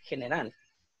verdad general.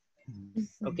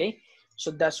 Okay,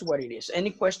 so that's what it is.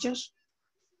 Any questions?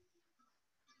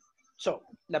 So,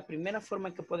 la primera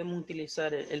forma que podemos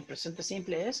utilizar el presente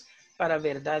simple es para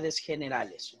verdades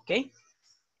generales. Okay,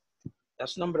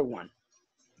 that's number one.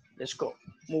 Let's go.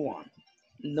 Move on.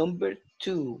 Number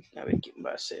two. A ver quién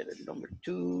va a ser el number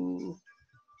two.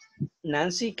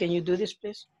 Nancy, can you do this,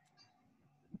 please?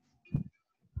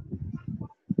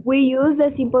 We use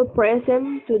the simple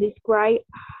present to describe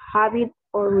habits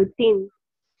or routines.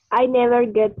 I never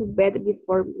get to bed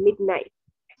before midnight.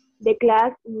 The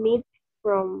class meets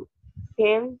from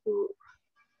 10 to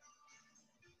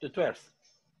 12.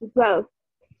 12.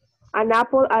 An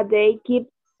apple a day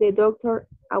keeps the doctor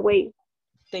away.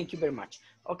 Thank you very much.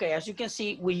 Okay, as you can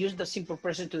see, we use the simple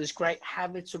present to describe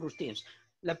habits or routines.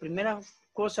 La primera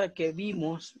cosa que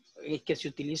vimos que se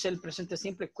utiliza el presente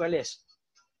simple, ¿cuál es?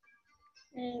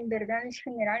 Verdades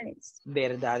generales.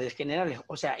 Verdades generales,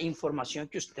 o sea, información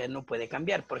que usted no puede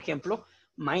cambiar. Por ejemplo,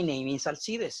 my name is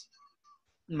Alcides.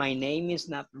 My name is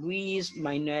not Luis.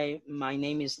 My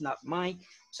name is not Mike.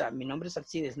 O sea, mi nombre es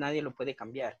Alcides, nadie lo puede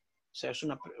cambiar. O sea, es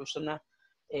una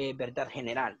verdad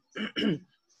general.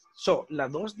 So, la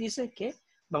 2 dice que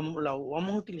la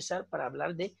vamos a utilizar para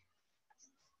hablar de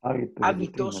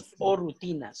hábitos o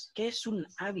rutinas. ¿Qué es un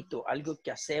hábito? Algo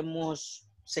que hacemos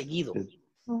seguido.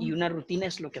 Y una rutina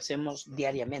es lo que hacemos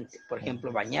diariamente. Por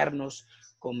ejemplo, bañarnos,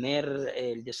 comer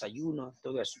el desayuno,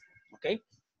 todo eso. ¿Ok?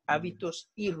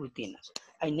 Hábitos y rutinas.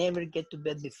 I never get to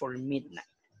bed before midnight.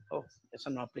 Oh, eso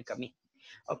no aplica a mí.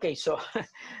 Okay, so,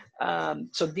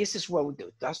 so this is what we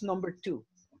do. That's number 2.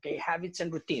 Okay, habits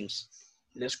and routines.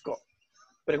 Let's go.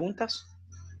 ¿Preguntas?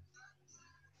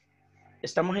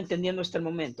 ¿Estamos entendiendo hasta el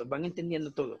momento? ¿Van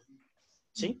entendiendo todo?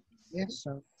 ¿Sí? Yes,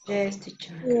 sir. Yes,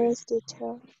 teacher. Yes,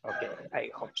 teacher. Okay, I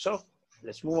hope so.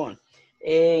 Let's move on.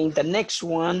 And the next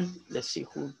one, let's see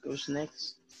who goes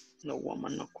next. No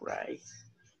woman, no cry.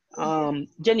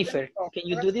 Jennifer, can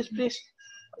you do this, please?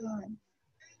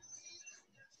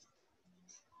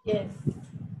 Yes.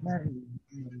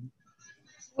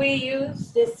 We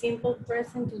use the simple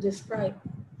present to describe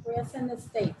present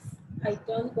states. I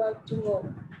don't want to go.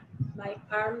 My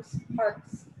arms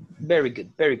hurts. Very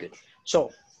good, very good.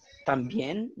 So,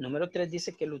 también, número 3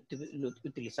 dice que lo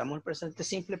utilizamos el presente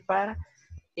simple para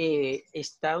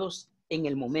estados en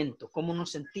el momento, cómo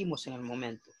nos sentimos en el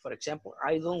momento. For example,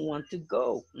 I don't want to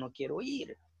go, no quiero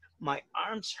ir. My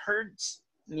arms hurts,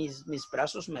 mis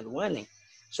brazos me duelen.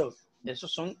 So,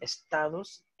 esos son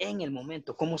estados en el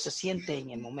momento, cómo se siente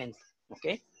en el momento,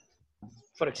 ¿ok?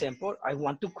 For example, I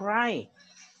want to cry.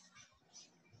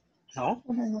 No?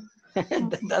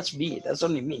 That's me, that's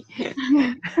only me.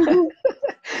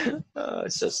 Oh,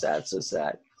 so sad, so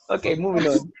sad. Okay, moving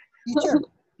on. Teacher.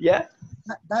 Yeah?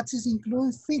 That is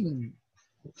including feeling.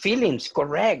 Feelings,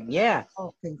 correct, yeah.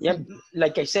 Okay. Yeah,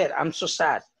 like I said, I'm so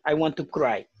sad. I want to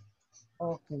cry.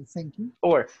 Okay, thank you.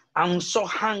 Or I'm so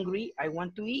hungry, I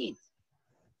want to eat.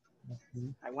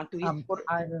 Okay. I want to eat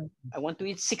I want to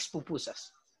eat 6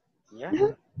 pupusas.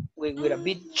 Yeah, with a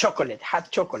bit chocolate,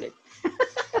 hot chocolate.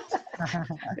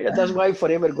 Yeah, that's why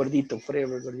forever gordito,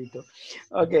 forever gordito.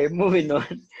 Okay, moving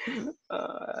on.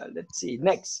 Let's see,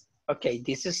 next. Okay,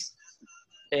 this is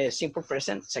simple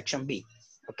present, section B.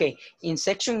 Okay, in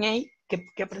section A, ¿qué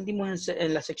aprendimos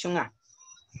en la sección A?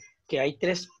 Que hay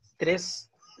tres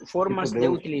formas de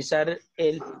utilizar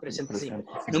el presente simple.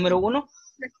 Número 1.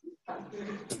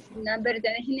 Las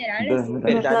verdades generales.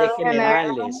 Verdades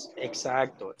generales,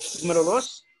 exacto. Número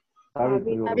 2.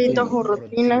 Hábitos o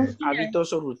rutinas.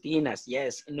 Hábitos o rutinas,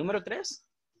 yes. Número 3.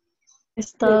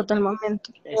 Estado del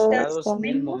momento. Estados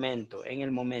del momento, en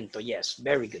el momento, yes.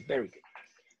 Very good, very good.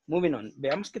 Moving on,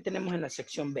 veamos qué tenemos en la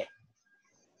sección B.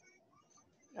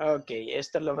 Ok,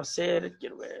 esta la va a hacer,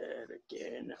 quiero ver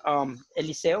quién.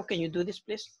 Eliseo, can you do this,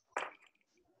 please?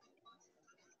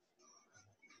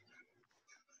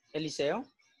 Eliseo?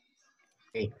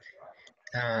 Okay.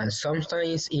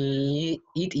 Sometimes it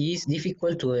is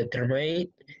difficult to determine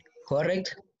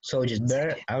correct subject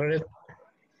verb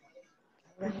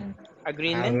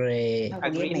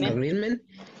agreement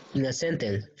in a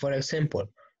sentence. For example,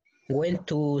 when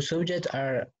two subjects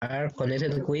are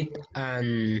connected with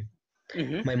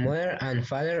my mother and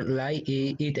father like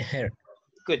it her.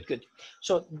 Good, good.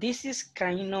 So this is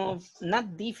kind of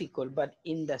not difficult, but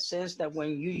in the sense that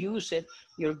when you use it,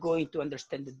 you're going to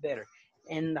understand it better.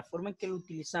 En la forma en que lo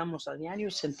utilizamos a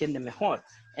diario se entiende mejor.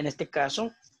 En este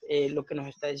caso, lo que nos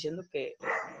está diciendo que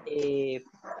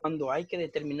cuando hay que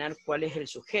determinar cuál es el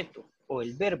sujeto o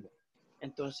el verbo,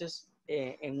 entonces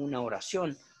en una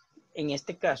oración, en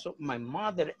este caso, my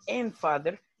mother and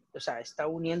father, o sea, está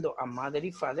uniendo a mother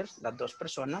y father, las dos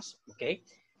personas, ¿ok?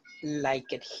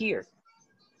 Like it here.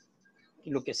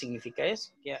 Lo que significa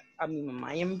es que a mi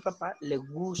mamá y a mi papá les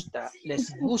gusta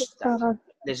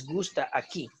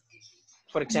aquí.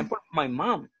 For example, my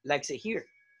mom likes it here.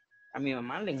 A mi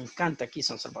mamá le encanta aquí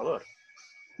San Salvador.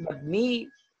 But me,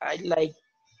 I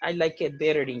like it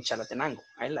better in Chalatenango.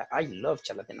 I love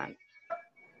Chalatenango.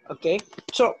 Okay,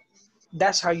 so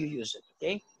that's how you use it.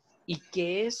 Okay, y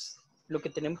qué es lo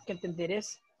que tenemos que entender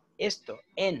es esto,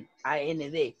 en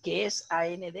AND. ¿Qué es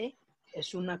AND?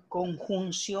 Es una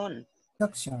conjunción.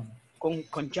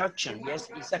 Conjunction, yes,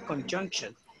 it's a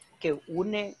conjunction que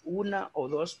une una o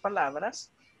dos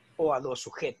palabras o a dos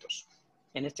sujetos.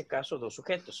 En este caso, dos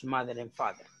sujetos, mother and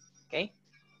father. ¿Ok?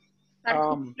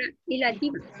 Y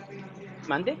lativo.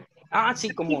 ¿Mande? Ah,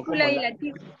 sí, como Y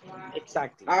lativo.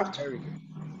 Exacto. Ok,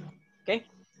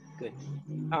 good.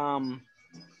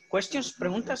 Questions,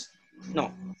 preguntas?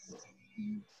 No.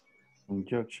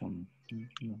 Conjunction.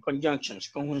 Conjunctions,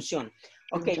 conjunción.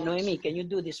 Okay, Noemi, can you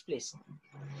do this, please?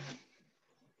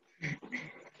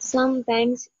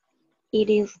 Sometimes it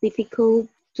is difficult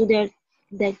to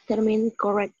determine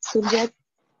correct subject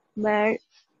verb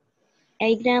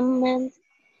agreement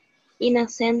in a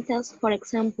sentence. For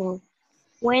example,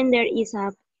 when there is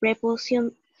a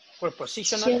prepositional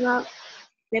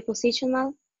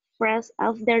phrase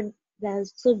after the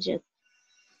subject.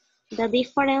 The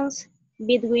difference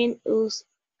between us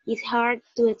is hard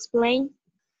to explain.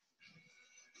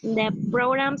 The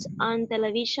programs on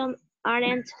television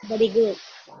aren't very good.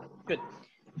 Good.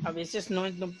 A veces no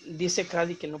dice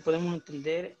Cady que no podemos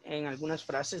entender en algunas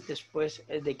frases después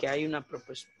de que hay una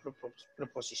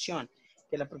preposición,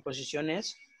 que la preposición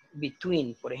es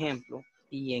between, por ejemplo,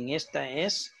 y en esta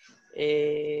es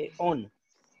on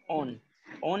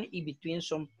y between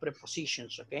son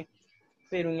prepositions, ¿ok?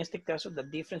 Pero en este caso, the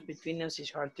difference between us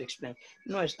is hard to explain.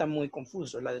 No está muy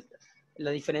confuso.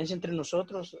 La diferencia entre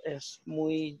nosotros es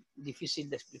muy difícil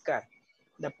de explicar.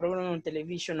 The programs on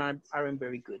television aren't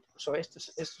very good. So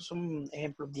estos son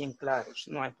ejemplos bien claros.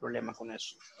 No hay problema con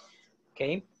eso.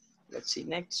 Okay, let's see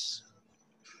next.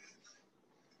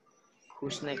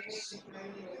 Who's next?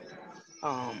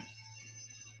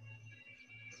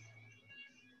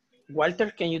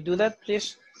 Walter, can you do that,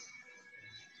 please?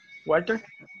 Walter?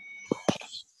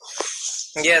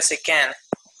 Yes, I can.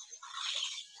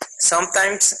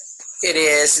 Sometimes it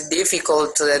is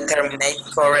difficult to determine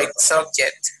correct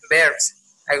subject, verbs,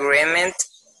 agreement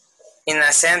in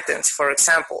a sentence. For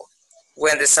example,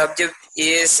 when the subject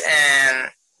is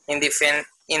an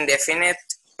indefinite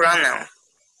pronoun.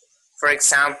 For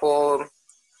example,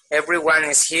 everyone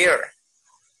is here.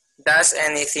 Does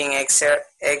anything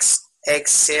exciting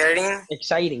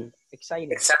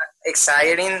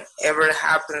ever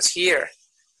happens here?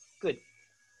 Good.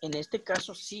 En este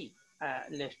caso sí,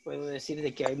 les puedo decir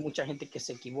de que hay mucha gente que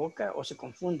se equivoca o se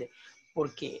confunde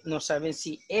porque no saben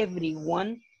si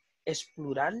everyone es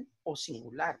plural o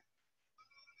singular.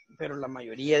 Pero la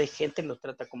mayoría de gente lo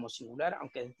trata como singular,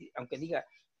 aunque diga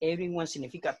everyone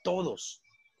significa todos.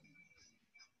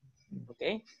 ¿Ok?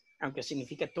 Aunque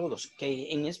significa todos,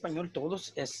 que en español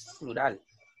todos es plural.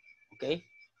 ¿Ok?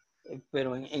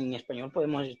 Pero en español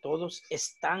podemos decir todos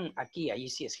están aquí, ahí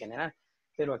sí es general.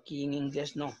 Pero aquí en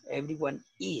inglés no, everyone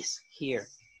is here.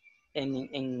 En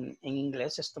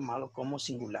inglés es tomado como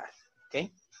singular. ¿Ok?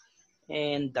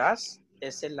 And does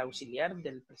es el auxiliar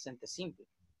del presente simple.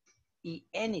 Y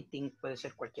anything puede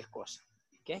ser cualquier cosa.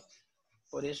 ¿Ok?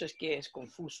 Por eso es que es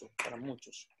confuso para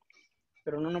muchos.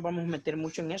 Pero no nos vamos a meter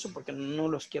mucho en eso porque no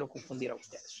los quiero confundir a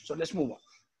ustedes. So let's move on.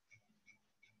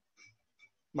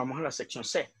 Vamos a la sección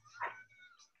C.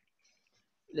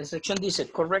 La sección dice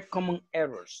correct common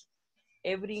errors.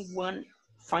 Everyone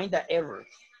find the error.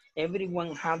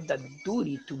 Everyone have the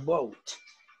duty to vote.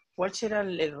 ¿Cuál será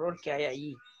el error que hay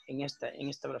ahí en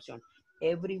esta oración?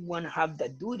 Everyone have the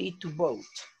duty to vote.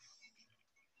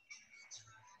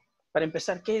 Para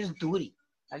empezar, ¿qué es duty?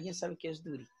 ¿Alguien sabe qué es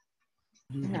duty?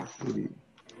 No.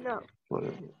 No.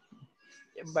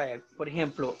 Vaya, por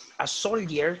ejemplo, a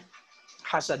soldier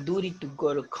has a duty to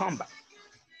go to combat.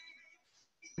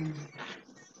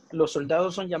 Los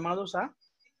soldados son llamados a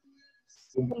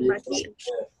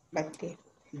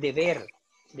deber.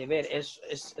 Deber es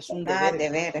un deber.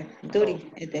 Deber.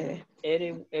 Duty es deber.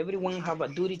 Everyone have a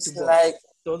duty to It's vote. like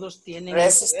Todos tienen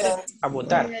el deber a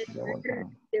votar.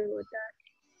 De votar.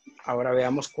 Ahora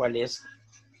veamos cuál es.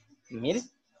 Mire,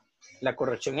 la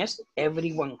corrección es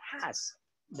everyone has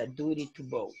the duty to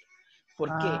vote. ¿Por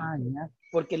qué?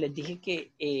 Porque les dije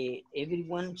que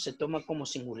everyone se toma como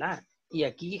singular y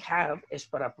aquí have es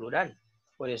para plural.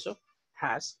 Por eso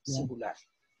has singular.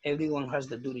 Everyone has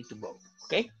the duty to vote.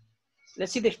 Okay?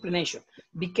 Let's see the explanation.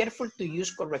 Be careful to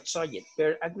use correct subject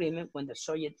per agreement when the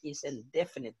subject is a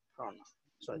definite pronoun.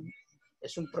 So,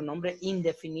 es un pronombre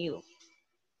indefinido.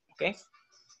 Okay?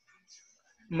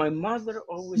 My mother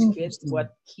always gets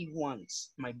what he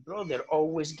wants. My brother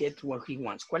always gets what he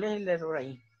wants. ¿Cuál es el error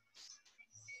ahí?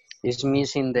 It's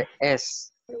missing the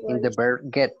S in the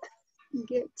verb get.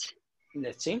 Get.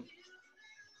 Let's see.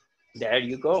 There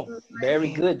you go.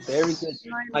 Very good, very good.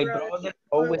 My brother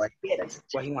always gets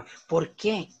what he wants. ¿Por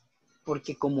qué?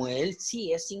 Porque como él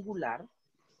sí es singular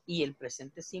y el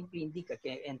presente simple indica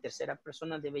que en tercera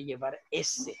persona debe llevar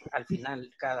S al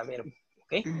final cada verbo.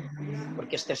 ¿Ok?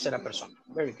 Porque es tercera persona.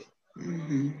 Very good.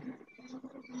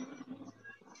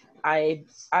 I'm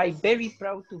very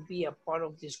proud to be a part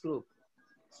of this group.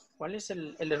 ¿Cuál es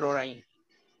el error ahí?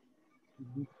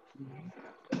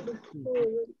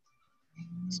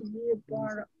 To be a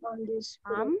part on this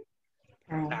group.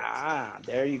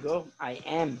 There you go. I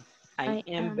am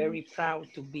very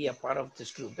proud to be a part of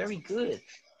this group. Very good.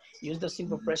 Use the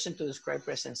simple present to describe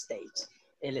present state.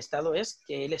 El estado es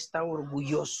que él está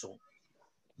orgulloso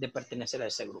de pertenecer a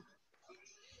ese grupo.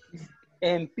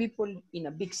 And people in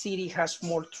a big city has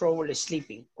more trouble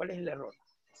sleeping. ¿Cuál es el error?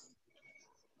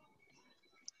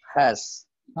 Has.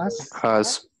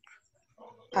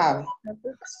 Have.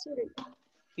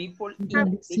 People in a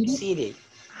big city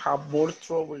have more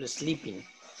trouble sleeping.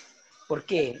 ¿Por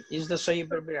qué? Use the subject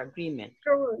verb agreement.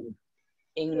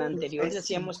 En la anterior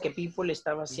decíamos que people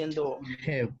estaba haciendo...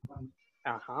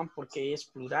 Ajá, porque es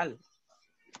plural.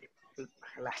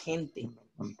 La gente.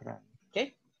 ¿Ok?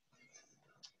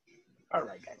 All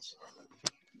right, guys.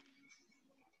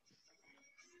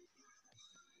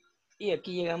 Y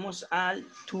aquí llegamos al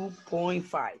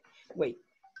 2.5. Wait.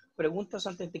 Preguntas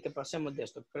antes de que pasemos de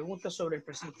esto. Preguntas sobre el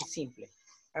presente simple.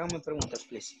 Háganme preguntas,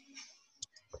 please.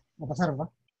 Va a pasar, ¿va?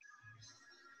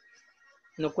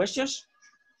 No questions?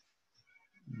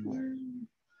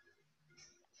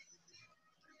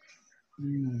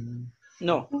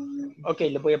 No. Ok,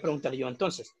 le voy a preguntar yo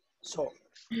entonces.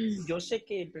 Yo sé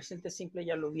que el presente simple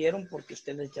ya lo vieron porque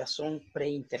ustedes ya son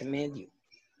preintermedio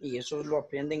y eso lo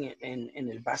aprenden en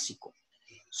el básico.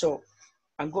 So,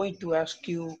 I'm going to ask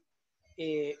you,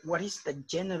 what is the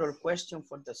general question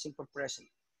for the simple present?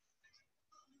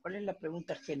 ¿Cuál es la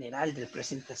pregunta general del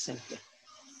presente simple?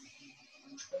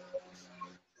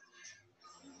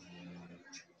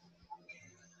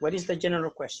 What is the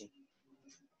general question?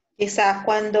 Quizás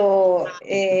cuando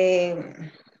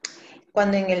en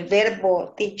el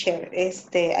verbo teacher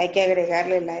hay que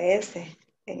agregarle la S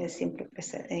en el simple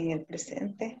presente, en el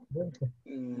presente.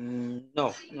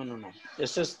 No.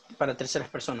 Eso es para terceras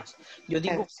personas. Yo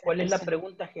digo, ¿cuál es la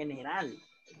pregunta general?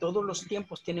 Todos los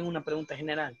tiempos tienen una pregunta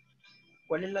general.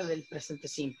 ¿Cuál es la del presente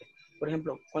simple? Por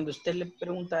ejemplo, cuando usted le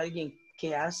pregunta a alguien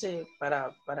qué hace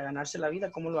para ganarse la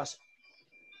vida, ¿cómo lo hace?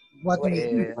 What do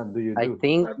you do? I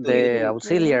think the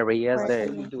auxiliary is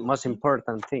the most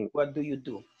important thing. What do you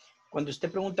do? Cuando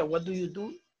usted pregunta what do you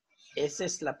do, esa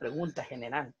es la pregunta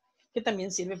general, que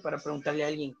también sirve para preguntarle a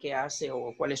alguien qué hace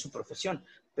o cuál es su profesión.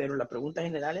 Pero la pregunta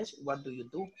general es what do you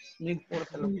do? No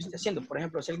importa lo que esté haciendo. Por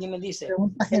ejemplo, si alguien me dice...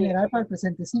 Pregunta general para el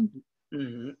presente simple.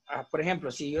 Por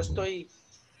ejemplo, si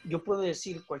yo puedo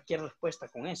decir cualquier respuesta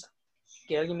con esa.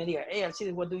 Que alguien me diga, hey,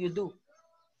 Alcides, what do you do?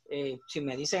 Si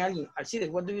me dice alguien, Alcides,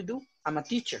 what do you do? I'm a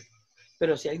teacher.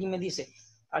 Pero si alguien me dice,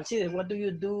 Alcides, what do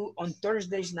you do on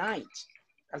Thursdays nights?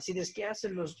 Alcides, ¿qué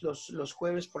haces los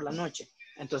jueves por la noche?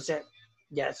 Entonces,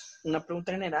 ya es una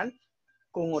pregunta general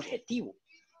con objetivo.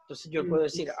 Entonces, yo puedo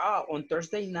decir, on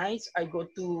Thursday nights, I go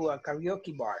to a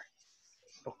karaoke bar.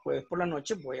 Los jueves por la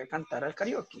noche voy a cantar al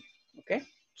karaoke. ¿Ok?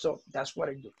 So, that's what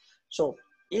I do. So,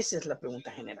 esa es la pregunta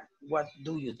general. What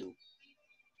do you do?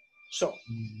 So,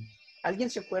 ¿alguien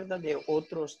se acuerda de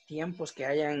otros tiempos que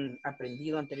hayan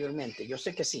aprendido anteriormente? Yo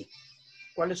sé que sí.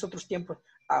 ¿Cuáles otros tiempos,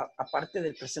 aparte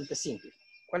del presente simple?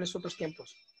 ¿Cuáles otros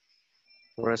tiempos?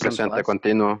 Presente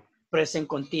continuo. Present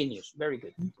continuous. Very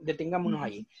good. Detengámonos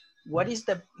ahí. What is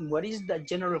the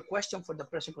general question for the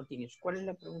present continuous? ¿Cuál es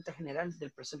la pregunta general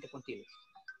del presente continuous?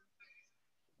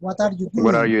 What are you doing?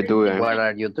 What are you doing? What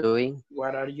are you doing?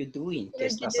 What are you doing? ¿Qué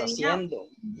estás haciendo?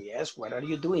 Yes, what are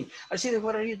you doing? Alcides,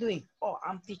 what are you doing? Oh,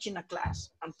 I'm teaching a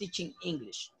class. I'm teaching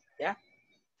English. ¿Ya?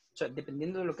 O sea,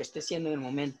 dependiendo de lo que esté haciendo en el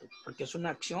momento. Porque es una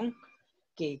acción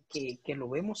que lo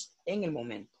vemos en el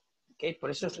momento. ¿Ok? Por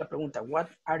eso es la pregunta. What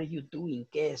are you doing?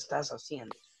 ¿Qué estás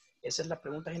haciendo? Esa es la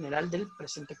pregunta general del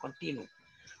presente continuo.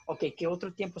 Ok, ¿qué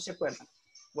otro tiempo se acuerdan?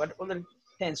 What other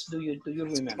tense do you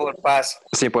remember? Simple past.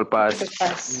 Simple past.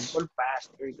 Simple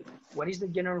past. Very good. What is the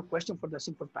general question for the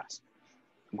simple past?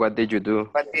 What did you do?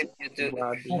 What did you do?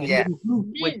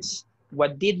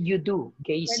 What did you do?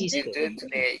 ¿Qué hiciste? What did you do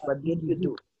today? What did you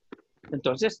do?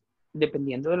 Entonces,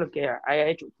 dependiendo de lo que haya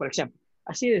hecho. Por ejemplo,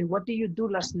 así es, what did you do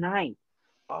last night?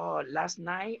 Oh, last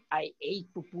night I ate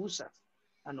pupusas.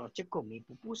 Anoche comí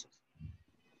pupusas.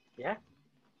 ¿Ya?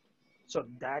 So,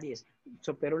 that is.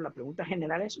 So, pero la pregunta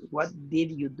general es, what did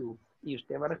you do? Y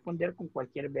usted va a responder con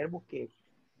cualquier verbo que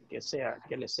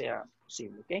le sea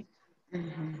posible, ¿ok?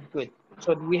 Good.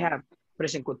 So, we have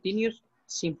present continuous,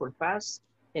 simple past,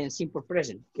 and simple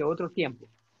present. ¿Qué otro tiempo?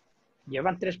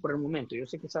 Llevan 3 por el momento. Yo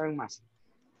sé que saben más.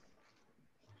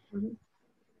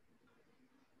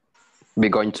 Be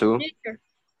going to.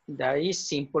 That is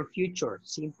simple future.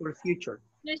 Simple future.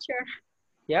 Future.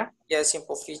 Yeah? Yeah,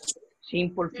 simple future.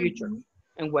 Simple future.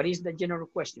 And what is the general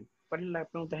question? ¿Cuál es la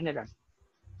pregunta general?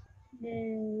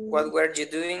 What were you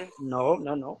doing? No.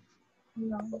 No.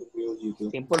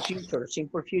 Simple future.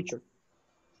 Simple future.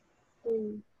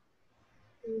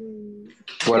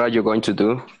 What are you going to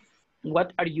do?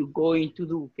 What are you going to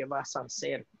do? ¿Qué vas a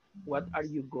hacer? What are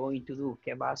you going to do?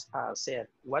 ¿Qué vas a hacer?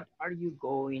 What are you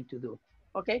going to do?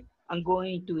 Okay, I'm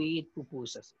going to eat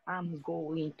pupusas. I'm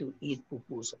going to eat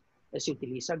pupusas. Se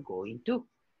utiliza going to.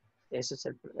 Ese es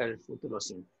el futuro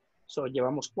simple. So,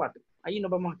 llevamos 4. Ahí nos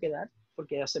vamos a quedar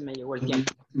porque ya se me llegó el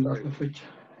tiempo. Sorry.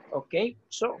 Okay,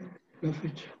 so,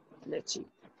 let's see.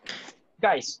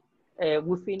 Guys,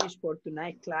 we finished for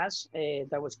tonight class.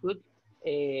 That was good.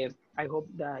 I hope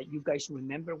that you guys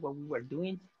remember what we were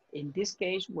doing. In this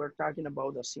case, we're talking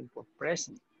about the simple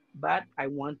present, but I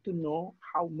want to know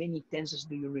how many tenses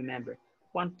do you remember?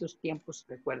 ¿Cuántos tiempos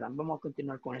recuerdan? Vamos a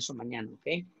continuar con eso mañana,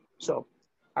 okay? So,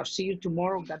 I'll see you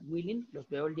tomorrow, God willing. Los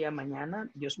veo el día de mañana,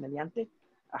 Dios mediante.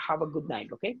 Have a good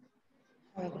night, okay?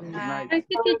 Good night.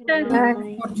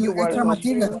 Extra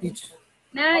material, teacher.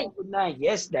 Night. Good night.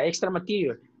 Yes, the extra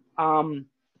material.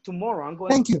 Tomorrow, I'm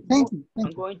going. Thank you.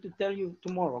 I'm going to tell you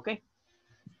tomorrow, okay?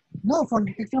 No, for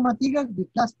the extra material, the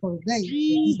class for this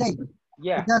day.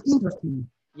 Yeah. That's interesting.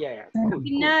 Yeah. Cool.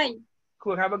 Good night.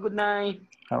 Cool. Have a good night.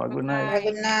 Have a good night. Have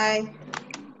a good night.